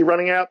the Nike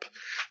running app,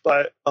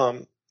 but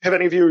have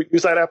any of you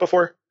used that app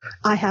before?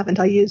 I haven't.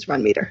 I use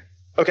RunMeter.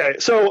 Okay,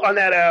 so on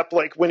that app,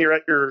 like when you're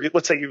at your,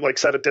 let's say you like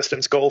set a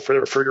distance goal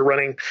for your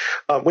running,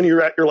 when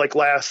you're at your like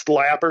last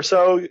lap or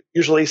so,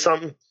 usually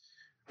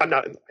I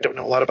don't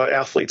know a lot about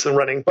athletes and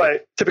running,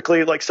 but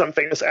typically like some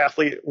famous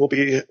athlete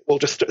will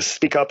just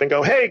speak up and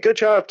go, "Hey, good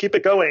job, keep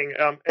it going."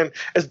 And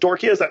as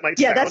dorky as that might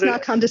sound, that's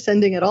not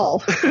condescending at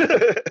all.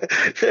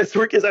 As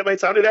dorky as that might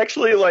sound, it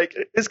actually like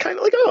is kind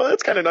of like, oh,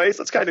 that's kind of nice,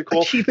 that's kind of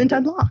cool. Achievement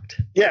unlocked.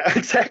 Yeah,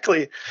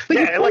 exactly. But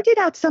you pointed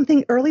out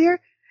something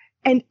earlier,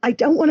 and I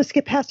don't want to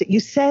skip past it. You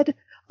said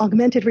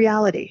augmented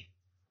reality.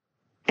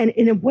 And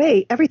in a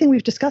way, everything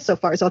we've discussed so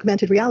far is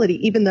augmented reality,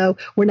 even though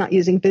we're not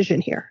using vision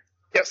here.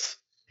 Yes.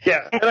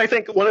 Yeah. And I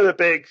think one of the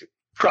big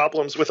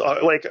problems with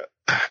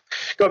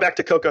going back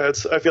to Cocoa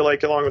Heads, I feel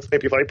like along with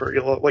maybe Viper,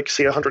 you'll like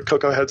see 100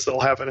 Cocoa Heads that'll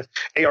have an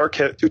AR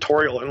kit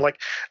tutorial. And like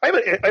I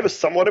have a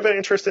somewhat of an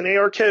interest in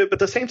AR kit, but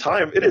at the same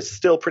time, it is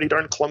still pretty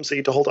darn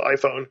clumsy to hold an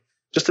iPhone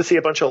just to see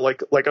a bunch of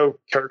like Lego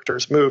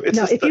characters move.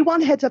 If you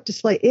want heads-up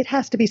display, it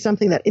has to be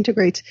something that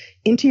integrates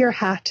into your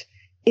hat,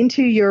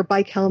 into your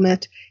bike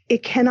helmet.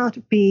 It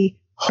cannot be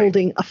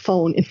holding a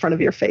phone in front of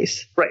your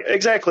face. Right,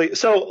 exactly.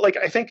 So like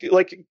I think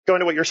like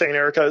going to what you're saying,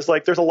 Erica, is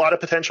like there's a lot of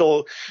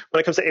potential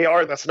when it comes to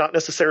AR that's not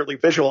necessarily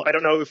visual. I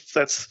don't know if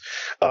that's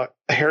a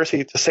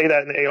heresy to say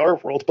that in the AR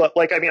world, but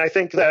like I mean I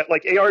think that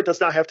like AR does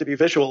not have to be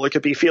visual. It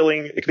could be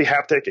feeling, it could be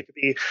haptic, it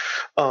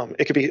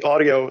could be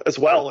audio as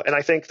well. And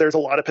I think there's a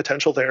lot of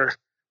potential there.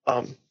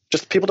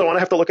 Just people don't want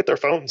to have to look at their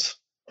phones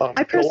in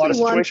a lot of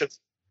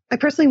situations. I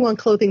personally want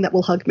clothing that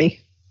will hug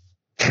me.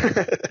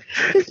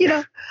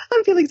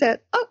 I'm feeling sad.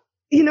 Oh,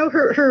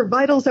 her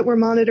vitals that we're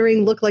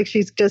monitoring look like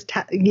she's just,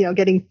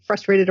 getting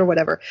frustrated or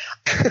whatever.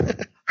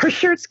 Her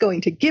shirt's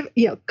going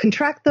to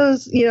contract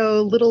those,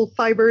 little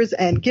fibers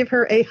and give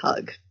her a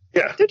hug.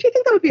 Yeah. Don't you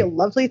think that would be a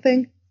lovely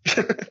thing?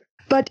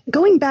 But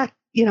going back,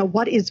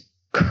 what is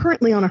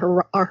currently on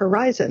our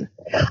horizon,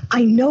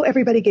 I know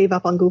everybody gave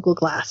up on Google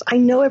Glass. I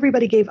know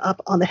everybody gave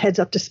up on the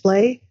heads-up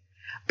display.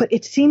 But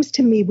it seems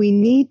to me we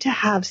need to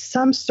have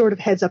some sort of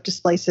heads-up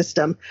display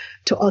system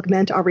to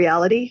augment our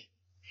reality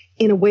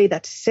in a way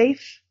that's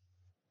safe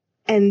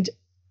and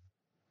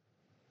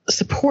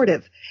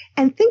supportive.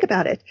 And think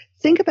about it.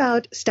 Think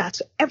about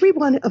stats. Every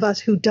one of us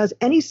who does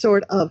any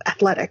sort of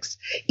athletics,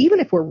 even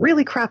if we're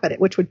really crap at it,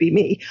 which would be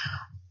me,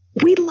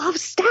 we love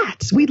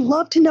stats. We'd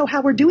love to know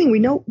how we're doing.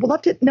 We'd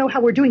love to know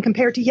how we're doing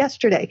compared to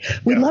yesterday.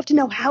 We'd love to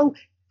know how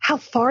how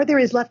far there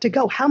is left to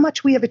go, how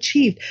much we have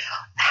achieved.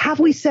 Have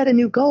we set a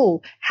new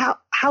goal?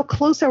 How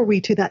close are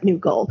we to that new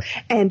goal?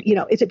 And,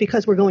 is it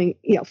because we're going,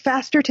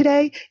 faster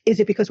today? Is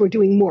it because we're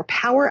doing more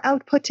power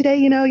output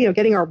today?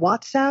 Getting our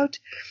watts out.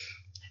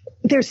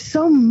 There's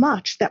so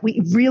much that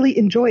we really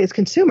enjoy as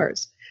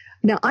consumers.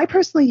 Now, I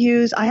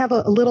personally I have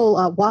a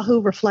little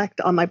Wahoo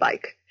Reflect on my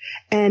bike,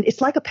 and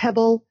it's like a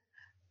Pebble,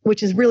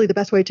 which is really the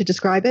best way to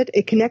describe it.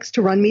 It connects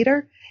to Run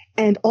Meter,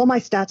 and all my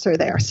stats are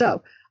there.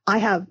 So I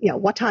have,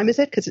 what time is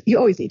it? Because you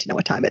always need to know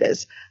what time it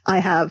is. I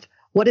have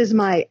what is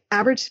my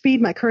average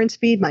speed, my current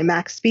speed, my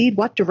max speed,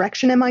 what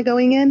direction am I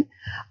going in?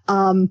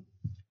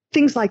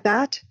 Things like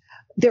that.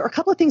 There are a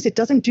couple of things it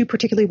doesn't do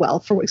particularly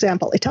well. For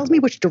example, it tells me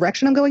which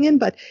direction I'm going in,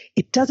 but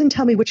it doesn't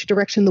tell me which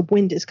direction the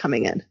wind is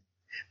coming in.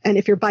 And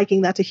if you're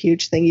biking, that's a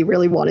huge thing. You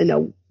really want to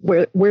know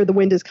where the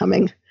wind is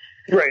coming.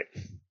 Right.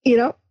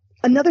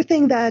 Another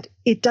thing that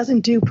it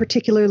doesn't do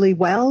particularly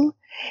well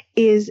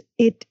is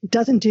it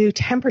doesn't do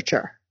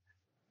temperature.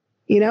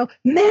 Man,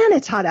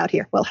 it's hot out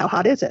here. Well, how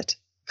hot is it?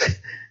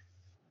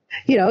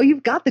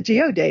 You've got the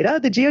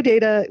geodata. The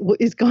geodata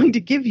is going to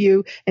give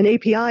you an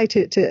API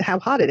to how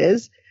hot it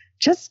is.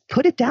 Just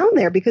put it down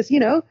there because,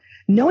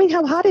 knowing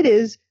how hot it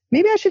is,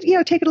 maybe I should,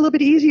 take it a little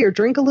bit easier,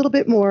 drink a little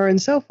bit more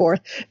and so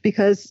forth.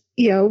 Because,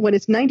 when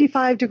it's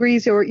 95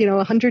 degrees or,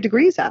 100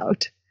 degrees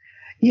out,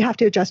 you have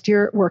to adjust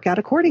your workout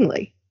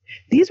accordingly.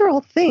 These are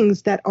all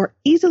things that are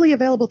easily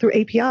available through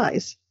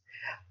APIs.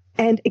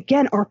 And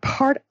again, are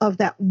part of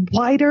that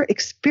wider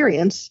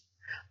experience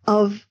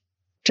of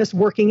just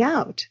working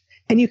out.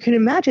 And you can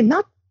imagine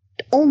not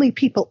only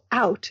people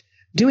out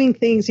doing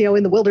things,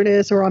 in the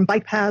wilderness or on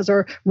bike paths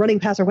or running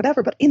paths or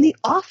whatever, but in the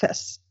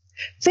office.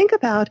 Think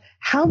about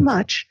how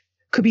much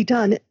could be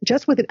done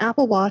just with an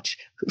Apple Watch,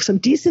 some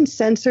decent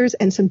sensors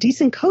and some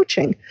decent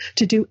coaching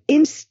to do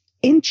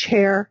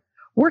in-chair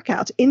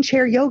workouts,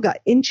 in-chair yoga,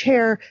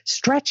 in-chair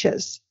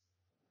stretches.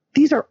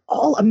 These are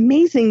all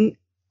amazing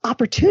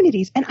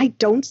opportunities, and I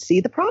don't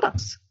see the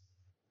products.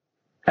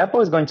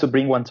 Apple is going to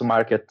bring one to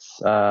market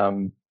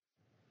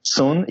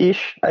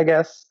soon-ish, I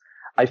guess.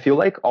 I feel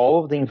like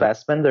all of the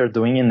investment they're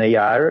doing in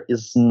AR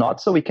is not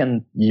so we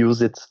can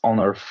use it on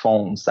our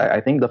phones.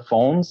 I think the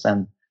phones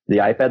and the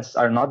iPads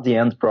are not the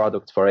end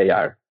product for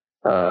AR.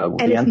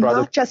 And it's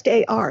not just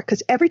AR,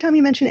 because every time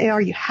you mention AR,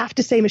 you have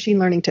to say machine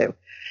learning too.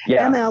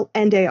 Yeah. ML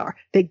and AR.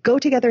 They go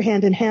together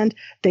hand in hand.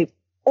 They've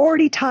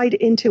already tied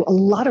into a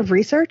lot of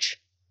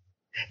research.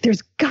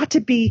 There's got to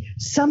be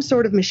some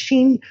sort of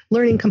machine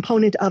learning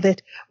component of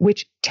it,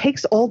 which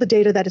takes all the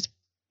data that is,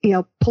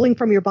 pulling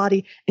from your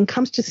body and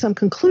comes to some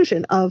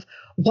conclusion of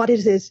what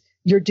it is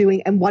you're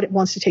doing and what it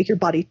wants to take your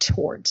body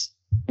towards.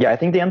 Yeah, I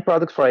think the end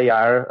product for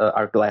AR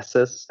are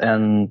glasses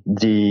and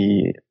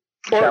the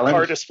challenge,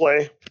 car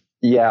display.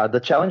 Yeah, the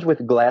challenge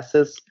with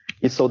glasses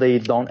is so they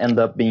don't end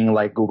up being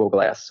like Google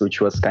Glass,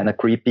 which was kind of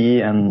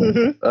creepy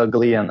and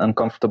ugly and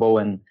uncomfortable,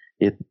 and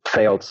it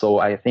failed. So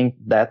I think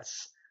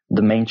that's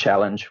the main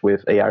challenge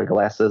with AR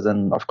glasses.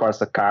 And of course,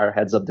 a car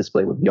heads-up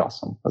display would be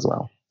awesome as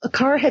well. A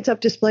car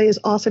heads-up display is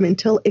awesome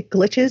until it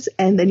glitches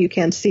and then you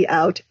can't see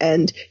out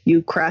and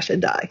you crash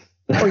and die.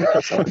 Or you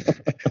kill someone.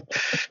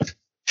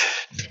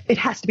 It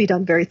has to be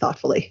done very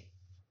thoughtfully.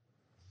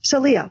 So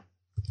Leo,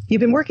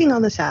 you've been working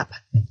on this app.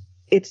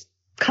 It's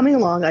coming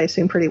along, I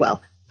assume, pretty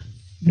well.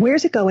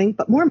 Where's it going?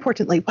 But more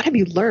importantly, what have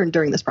you learned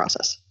during this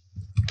process?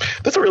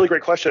 That's a really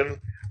great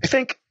question. I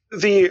think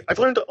I've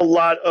learned a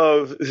lot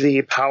of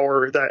the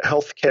power that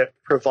HealthKit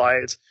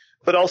provides,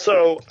 but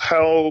also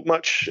how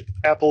much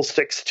Apple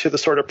sticks to the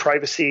sort of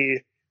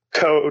privacy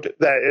code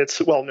that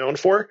it's well known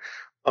for.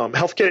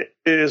 HealthKit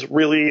is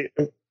really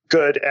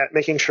good at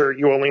making sure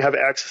you only have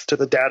access to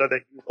the data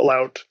that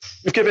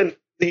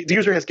the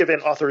user has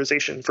given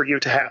authorization for you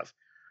to have.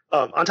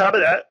 On top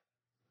of that,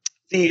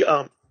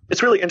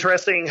 it's really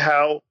interesting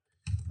how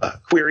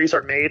queries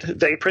are made.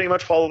 They pretty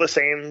much follow the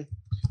same.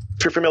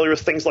 If you're familiar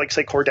with things like,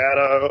 say, core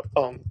data,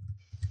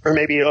 or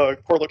maybe a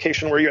core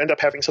location where you end up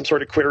having some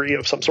sort of query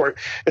of some sort,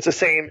 it's the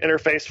same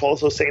interface,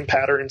 follows those same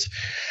patterns.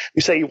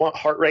 You say you want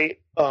heart rate,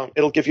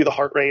 it'll give you the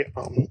heart rate.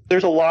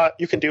 There's a lot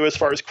you can do as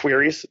far as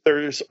queries.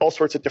 There's all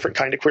sorts of different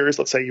kind of queries.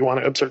 Let's say you want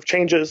to observe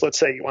changes. Let's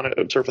say you want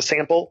to observe a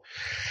sample.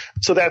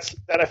 So that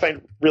I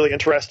find really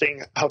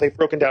interesting, how they've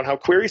broken down how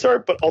queries are,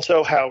 but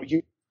also how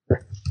you.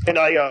 And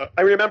I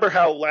remember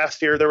how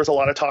last year there was a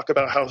lot of talk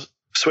about how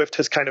Swift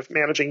is kind of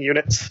managing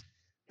units.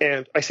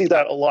 And I see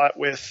that a lot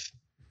with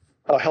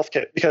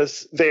HealthKit,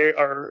 because they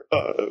are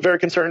very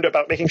concerned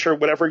about making sure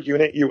whatever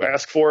unit you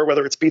ask for,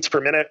 whether it's beats per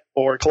minute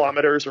or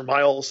kilometers or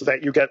miles,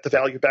 that you get the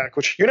value back,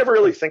 which you never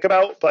really think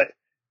about, but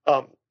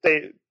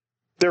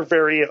they're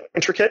very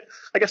intricate,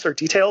 I guess, or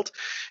detailed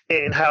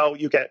in how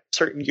you get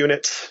certain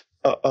units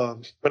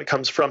when it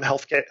comes from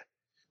HealthKit.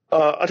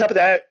 On top of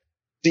that,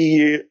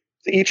 the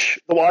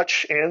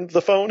watch and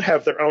the phone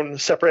have their own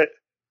separate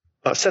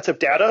sets of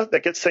data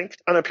that get synced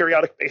on a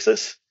periodic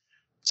basis.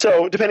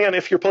 So depending on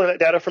if you're pulling that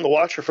data from the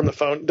watch or from the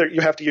phone,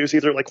 you have to use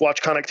either like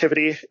watch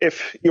connectivity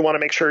if you want to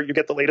make sure you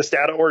get the latest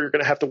data, or you're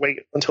going to have to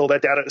wait until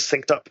that data is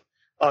synced up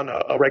on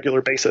a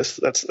regular basis.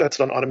 That's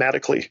done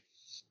automatically.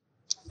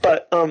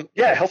 But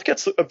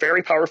HealthKit's a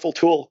very powerful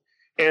tool.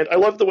 And I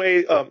love the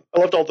way, I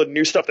loved all the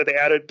new stuff that they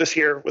added this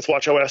year with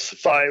watchOS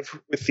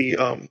 5 with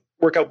the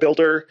workout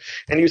builder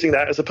and using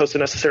that as opposed to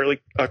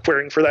necessarily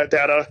querying for that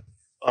data.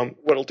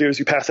 What it'll do is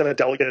you pass in a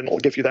delegate and it'll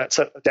give you that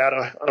set of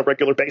data on a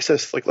regular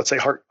basis, like let's say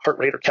heart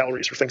rate or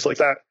calories or things like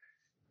that.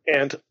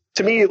 And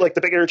to me, like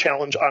the bigger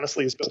challenge,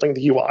 honestly, is building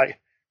the UI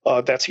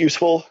that's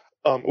useful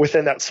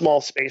within that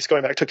small space,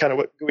 going back to kind of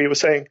what Gui was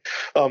saying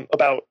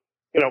about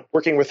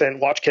working within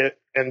WatchKit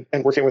and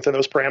working within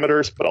those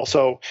parameters, but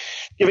also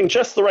giving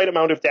just the right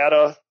amount of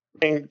data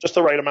and just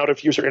the right amount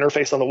of user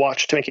interface on the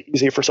watch to make it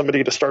easy for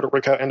somebody to start a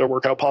workout, end a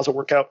workout, pause a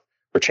workout,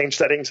 or change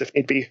settings if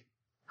need be.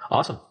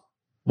 Awesome.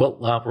 Well,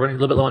 we're running a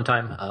little bit low on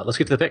time. Let's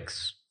get to the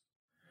picks.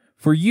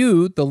 For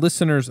you, the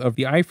listeners of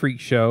the iPhreak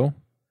Show,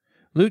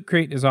 Loot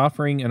Crate is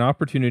offering an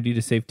opportunity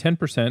to save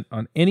 10%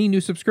 on any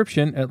new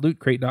subscription at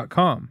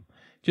lootcrate.com.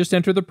 Just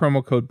enter the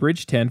promo code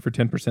BRIDGE10 for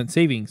 10%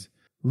 savings.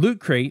 Loot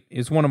Crate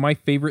is one of my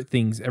favorite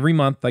things. Every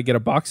month I get a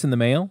box in the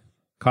mail,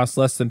 costs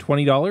less than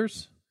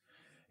 $20,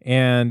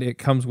 and it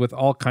comes with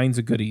all kinds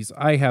of goodies.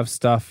 I have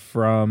stuff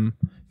from,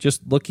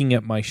 just looking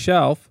at my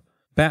shelf,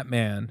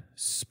 Batman,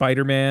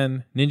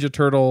 Spider-Man, Ninja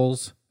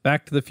Turtles,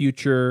 Back to the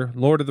Future,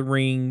 Lord of the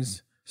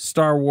Rings,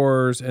 Star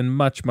Wars, and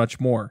much, much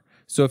more.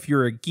 So if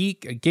you're a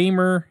geek, a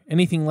gamer,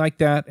 anything like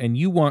that, and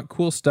you want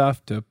cool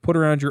stuff to put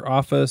around your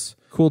office,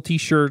 cool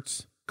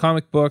t-shirts,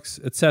 comic books,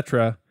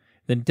 etc.,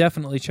 then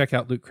definitely check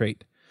out Loot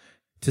Crate.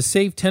 To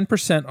save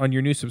 10% on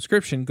your new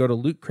subscription, go to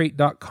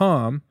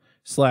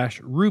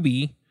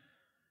lootcrate.com/Ruby.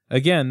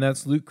 Again,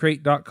 that's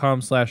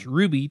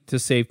lootcrate.com/Ruby to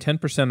save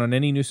 10% on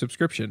any new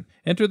subscription.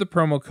 Enter the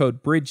promo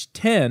code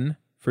BRIDGE10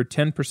 for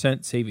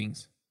 10%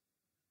 savings.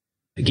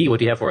 Guy, what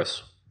do you have for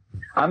us?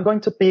 I'm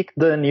going to pick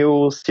the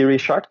new Siri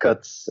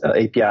shortcuts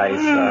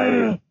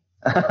APIs.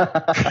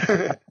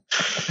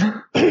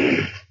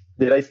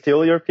 Did I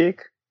steal your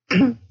pick?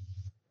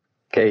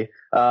 Okay.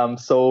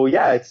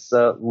 It's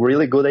a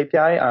really good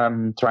API.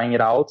 I'm trying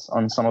it out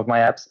on some of my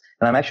apps,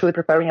 and I'm actually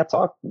preparing a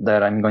talk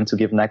that I'm going to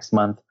give next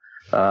month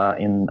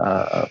in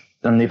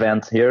an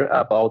event here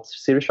about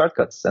Siri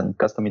shortcuts and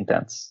custom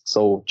intents.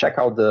 So check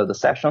out the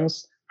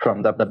sessions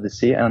from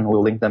WWDC, and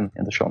we'll link them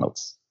in the show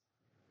notes.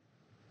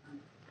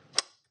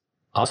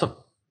 Awesome.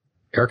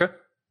 Erica?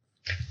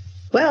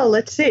 Well,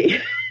 let's see.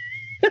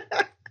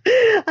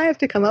 I have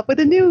to come up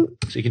with a new.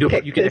 So you can do.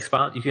 You can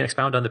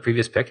expound on the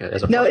previous pick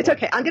as a. No, it's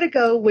okay. I'm going to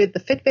go with the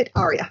Fitbit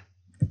Aria.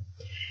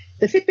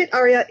 The Fitbit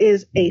Aria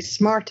is a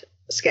smart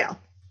scale,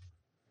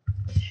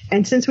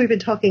 and since we've been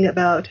talking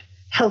about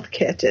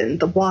HealthKit and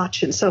the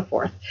watch and so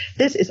forth,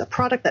 this is a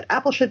product that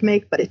Apple should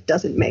make, but it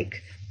doesn't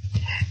make.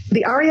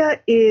 The Aria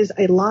is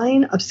a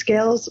line of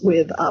scales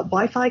with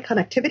Wi-Fi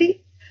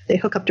connectivity. They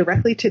hook up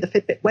directly to the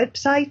Fitbit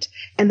website,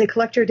 and they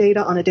collect your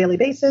data on a daily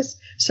basis.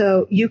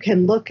 So you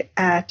can look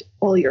at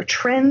all your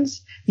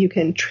trends. You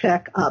can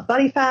track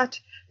body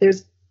fat.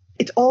 It's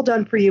all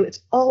done for you.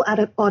 It's all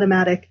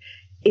automatic.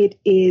 It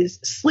is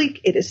sleek.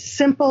 It is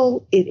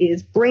simple. It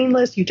is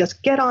brainless. You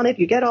just get on it.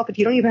 You get off it.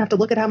 You don't even have to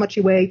look at how much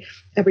you weigh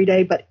every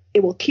day, but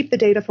it will keep the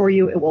data for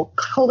you. It will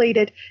collate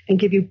it and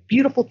give you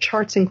beautiful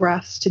charts and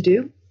graphs to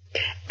do.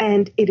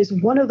 And it is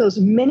one of those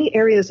many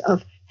areas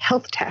of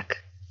health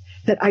tech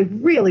that I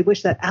really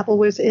wish that Apple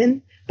was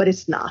in, but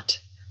it's not.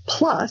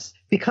 Plus,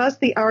 because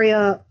the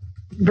Aria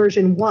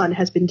version 1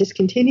 has been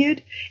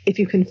discontinued, if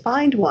you can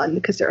find one,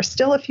 because there are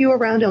still a few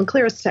around on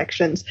clearance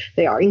sections,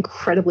 they are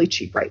incredibly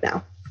cheap right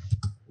now.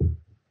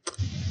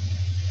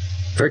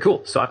 Very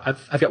cool. So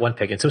I've got one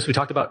pick. And since we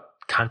talked about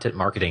content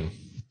marketing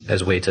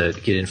as a way to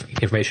get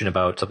information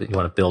about something you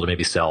want to build or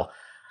maybe sell,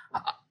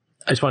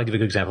 I just want to give a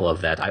good example of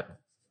that.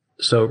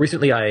 So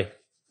recently I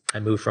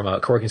moved from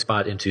a co-working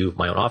spot into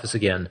my own office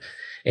again,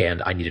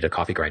 and I needed a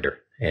coffee grinder.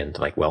 And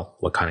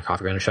what kind of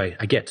coffee grinder should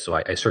I get? So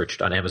I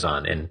searched on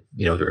Amazon, and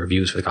the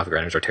reviews for the coffee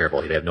grinders are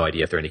terrible. You have no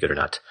idea if they're any good or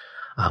not.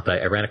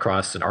 But I ran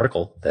across an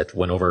article that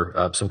went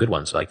over some good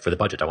ones. Like for the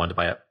budget, I wanted to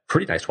buy a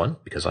pretty nice one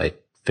because I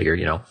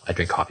figured, I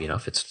drink coffee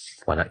enough.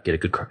 Why not get a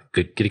good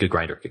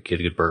grinder, get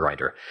a good burr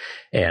grinder.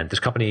 And this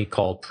company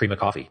called Prima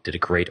Coffee did a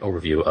great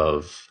overview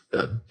of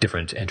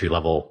different entry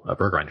level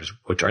burr grinders,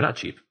 which are not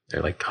cheap.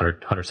 They're like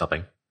 100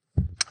 something.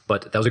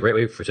 But that was a great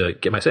way to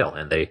get my sale.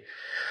 And they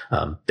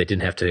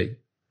didn't have to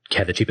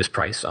have the cheapest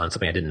price on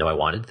something I didn't know I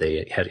wanted.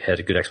 They had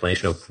a good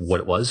explanation of what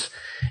it was.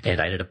 And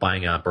I ended up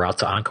buying a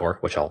Baratza Encore,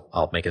 which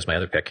I'll make as my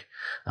other pick.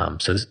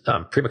 So this,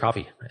 Prima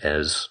Coffee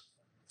is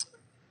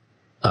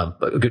a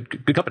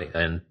good company,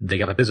 and they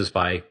got my business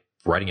by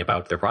writing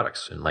about their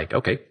products and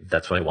okay,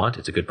 that's what I want.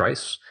 It's a good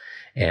price.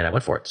 And I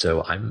went for it.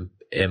 So I'm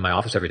in my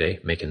office every day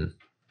making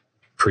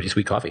pretty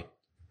sweet coffee.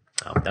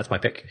 That's my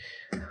pick.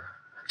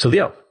 So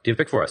Leo, do you have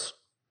a pick for us?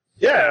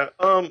 Yeah.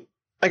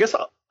 I guess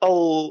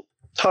I'll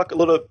talk a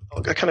little,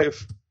 kind of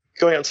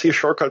going on C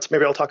shortcuts.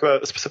 Maybe I'll talk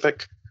about a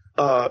specific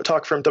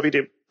talk from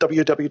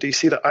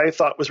WWDC that I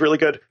thought was really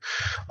good.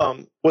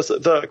 Was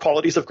the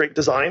qualities of great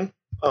design.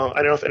 I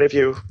don't know if any of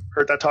you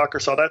heard that talk or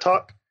saw that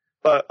talk,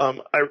 but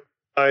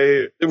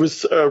It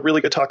was a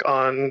really good talk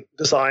on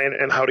design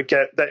and how to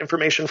get that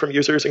information from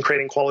users and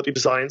creating quality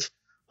designs.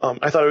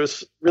 I thought it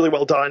was really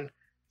well done.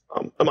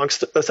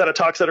 Amongst a set of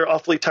talks that are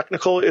awfully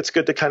technical, it's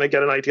good to kind of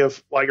get an idea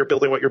of why you're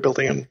building what you're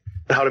building and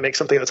how to make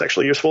something that's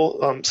actually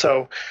useful.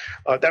 So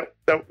that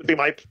would be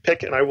my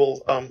pick, and I will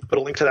put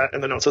a link to that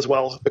in the notes as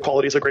well. The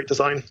quality is a great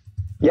design.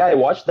 Yeah, I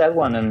watched that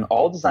one, and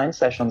all design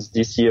sessions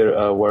this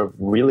year were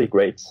really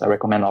great. I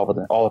recommend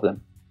all of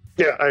them.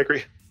 Yeah, I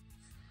agree.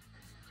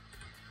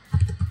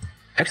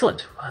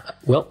 Excellent.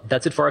 Well,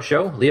 that's it for our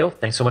show. Leo,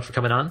 thanks so much for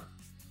coming on.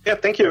 Yeah,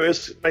 thank you. It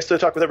was nice to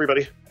talk with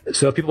everybody.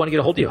 So if people want to get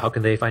a hold of you, how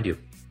can they find you?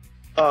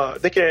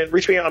 They can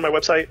reach me on my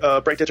website,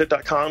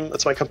 brightdigit.com.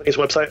 That's my company's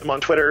website. I'm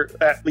on Twitter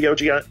at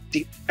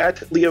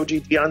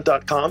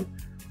leogdion.com.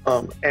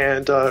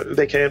 And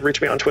they can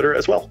reach me on Twitter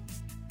as well.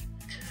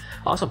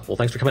 Awesome. Well,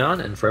 thanks for coming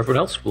on. And for everyone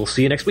else, we'll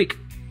see you next week.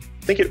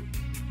 Thank you.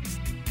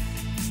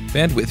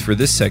 Bandwidth for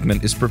this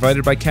segment is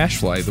provided by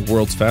CacheFly, the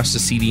world's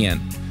fastest CDN.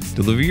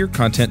 Deliver your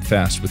content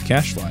fast with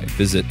CacheFly.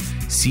 Visit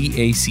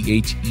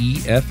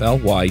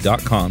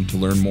CACHEFLY.com to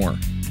learn more.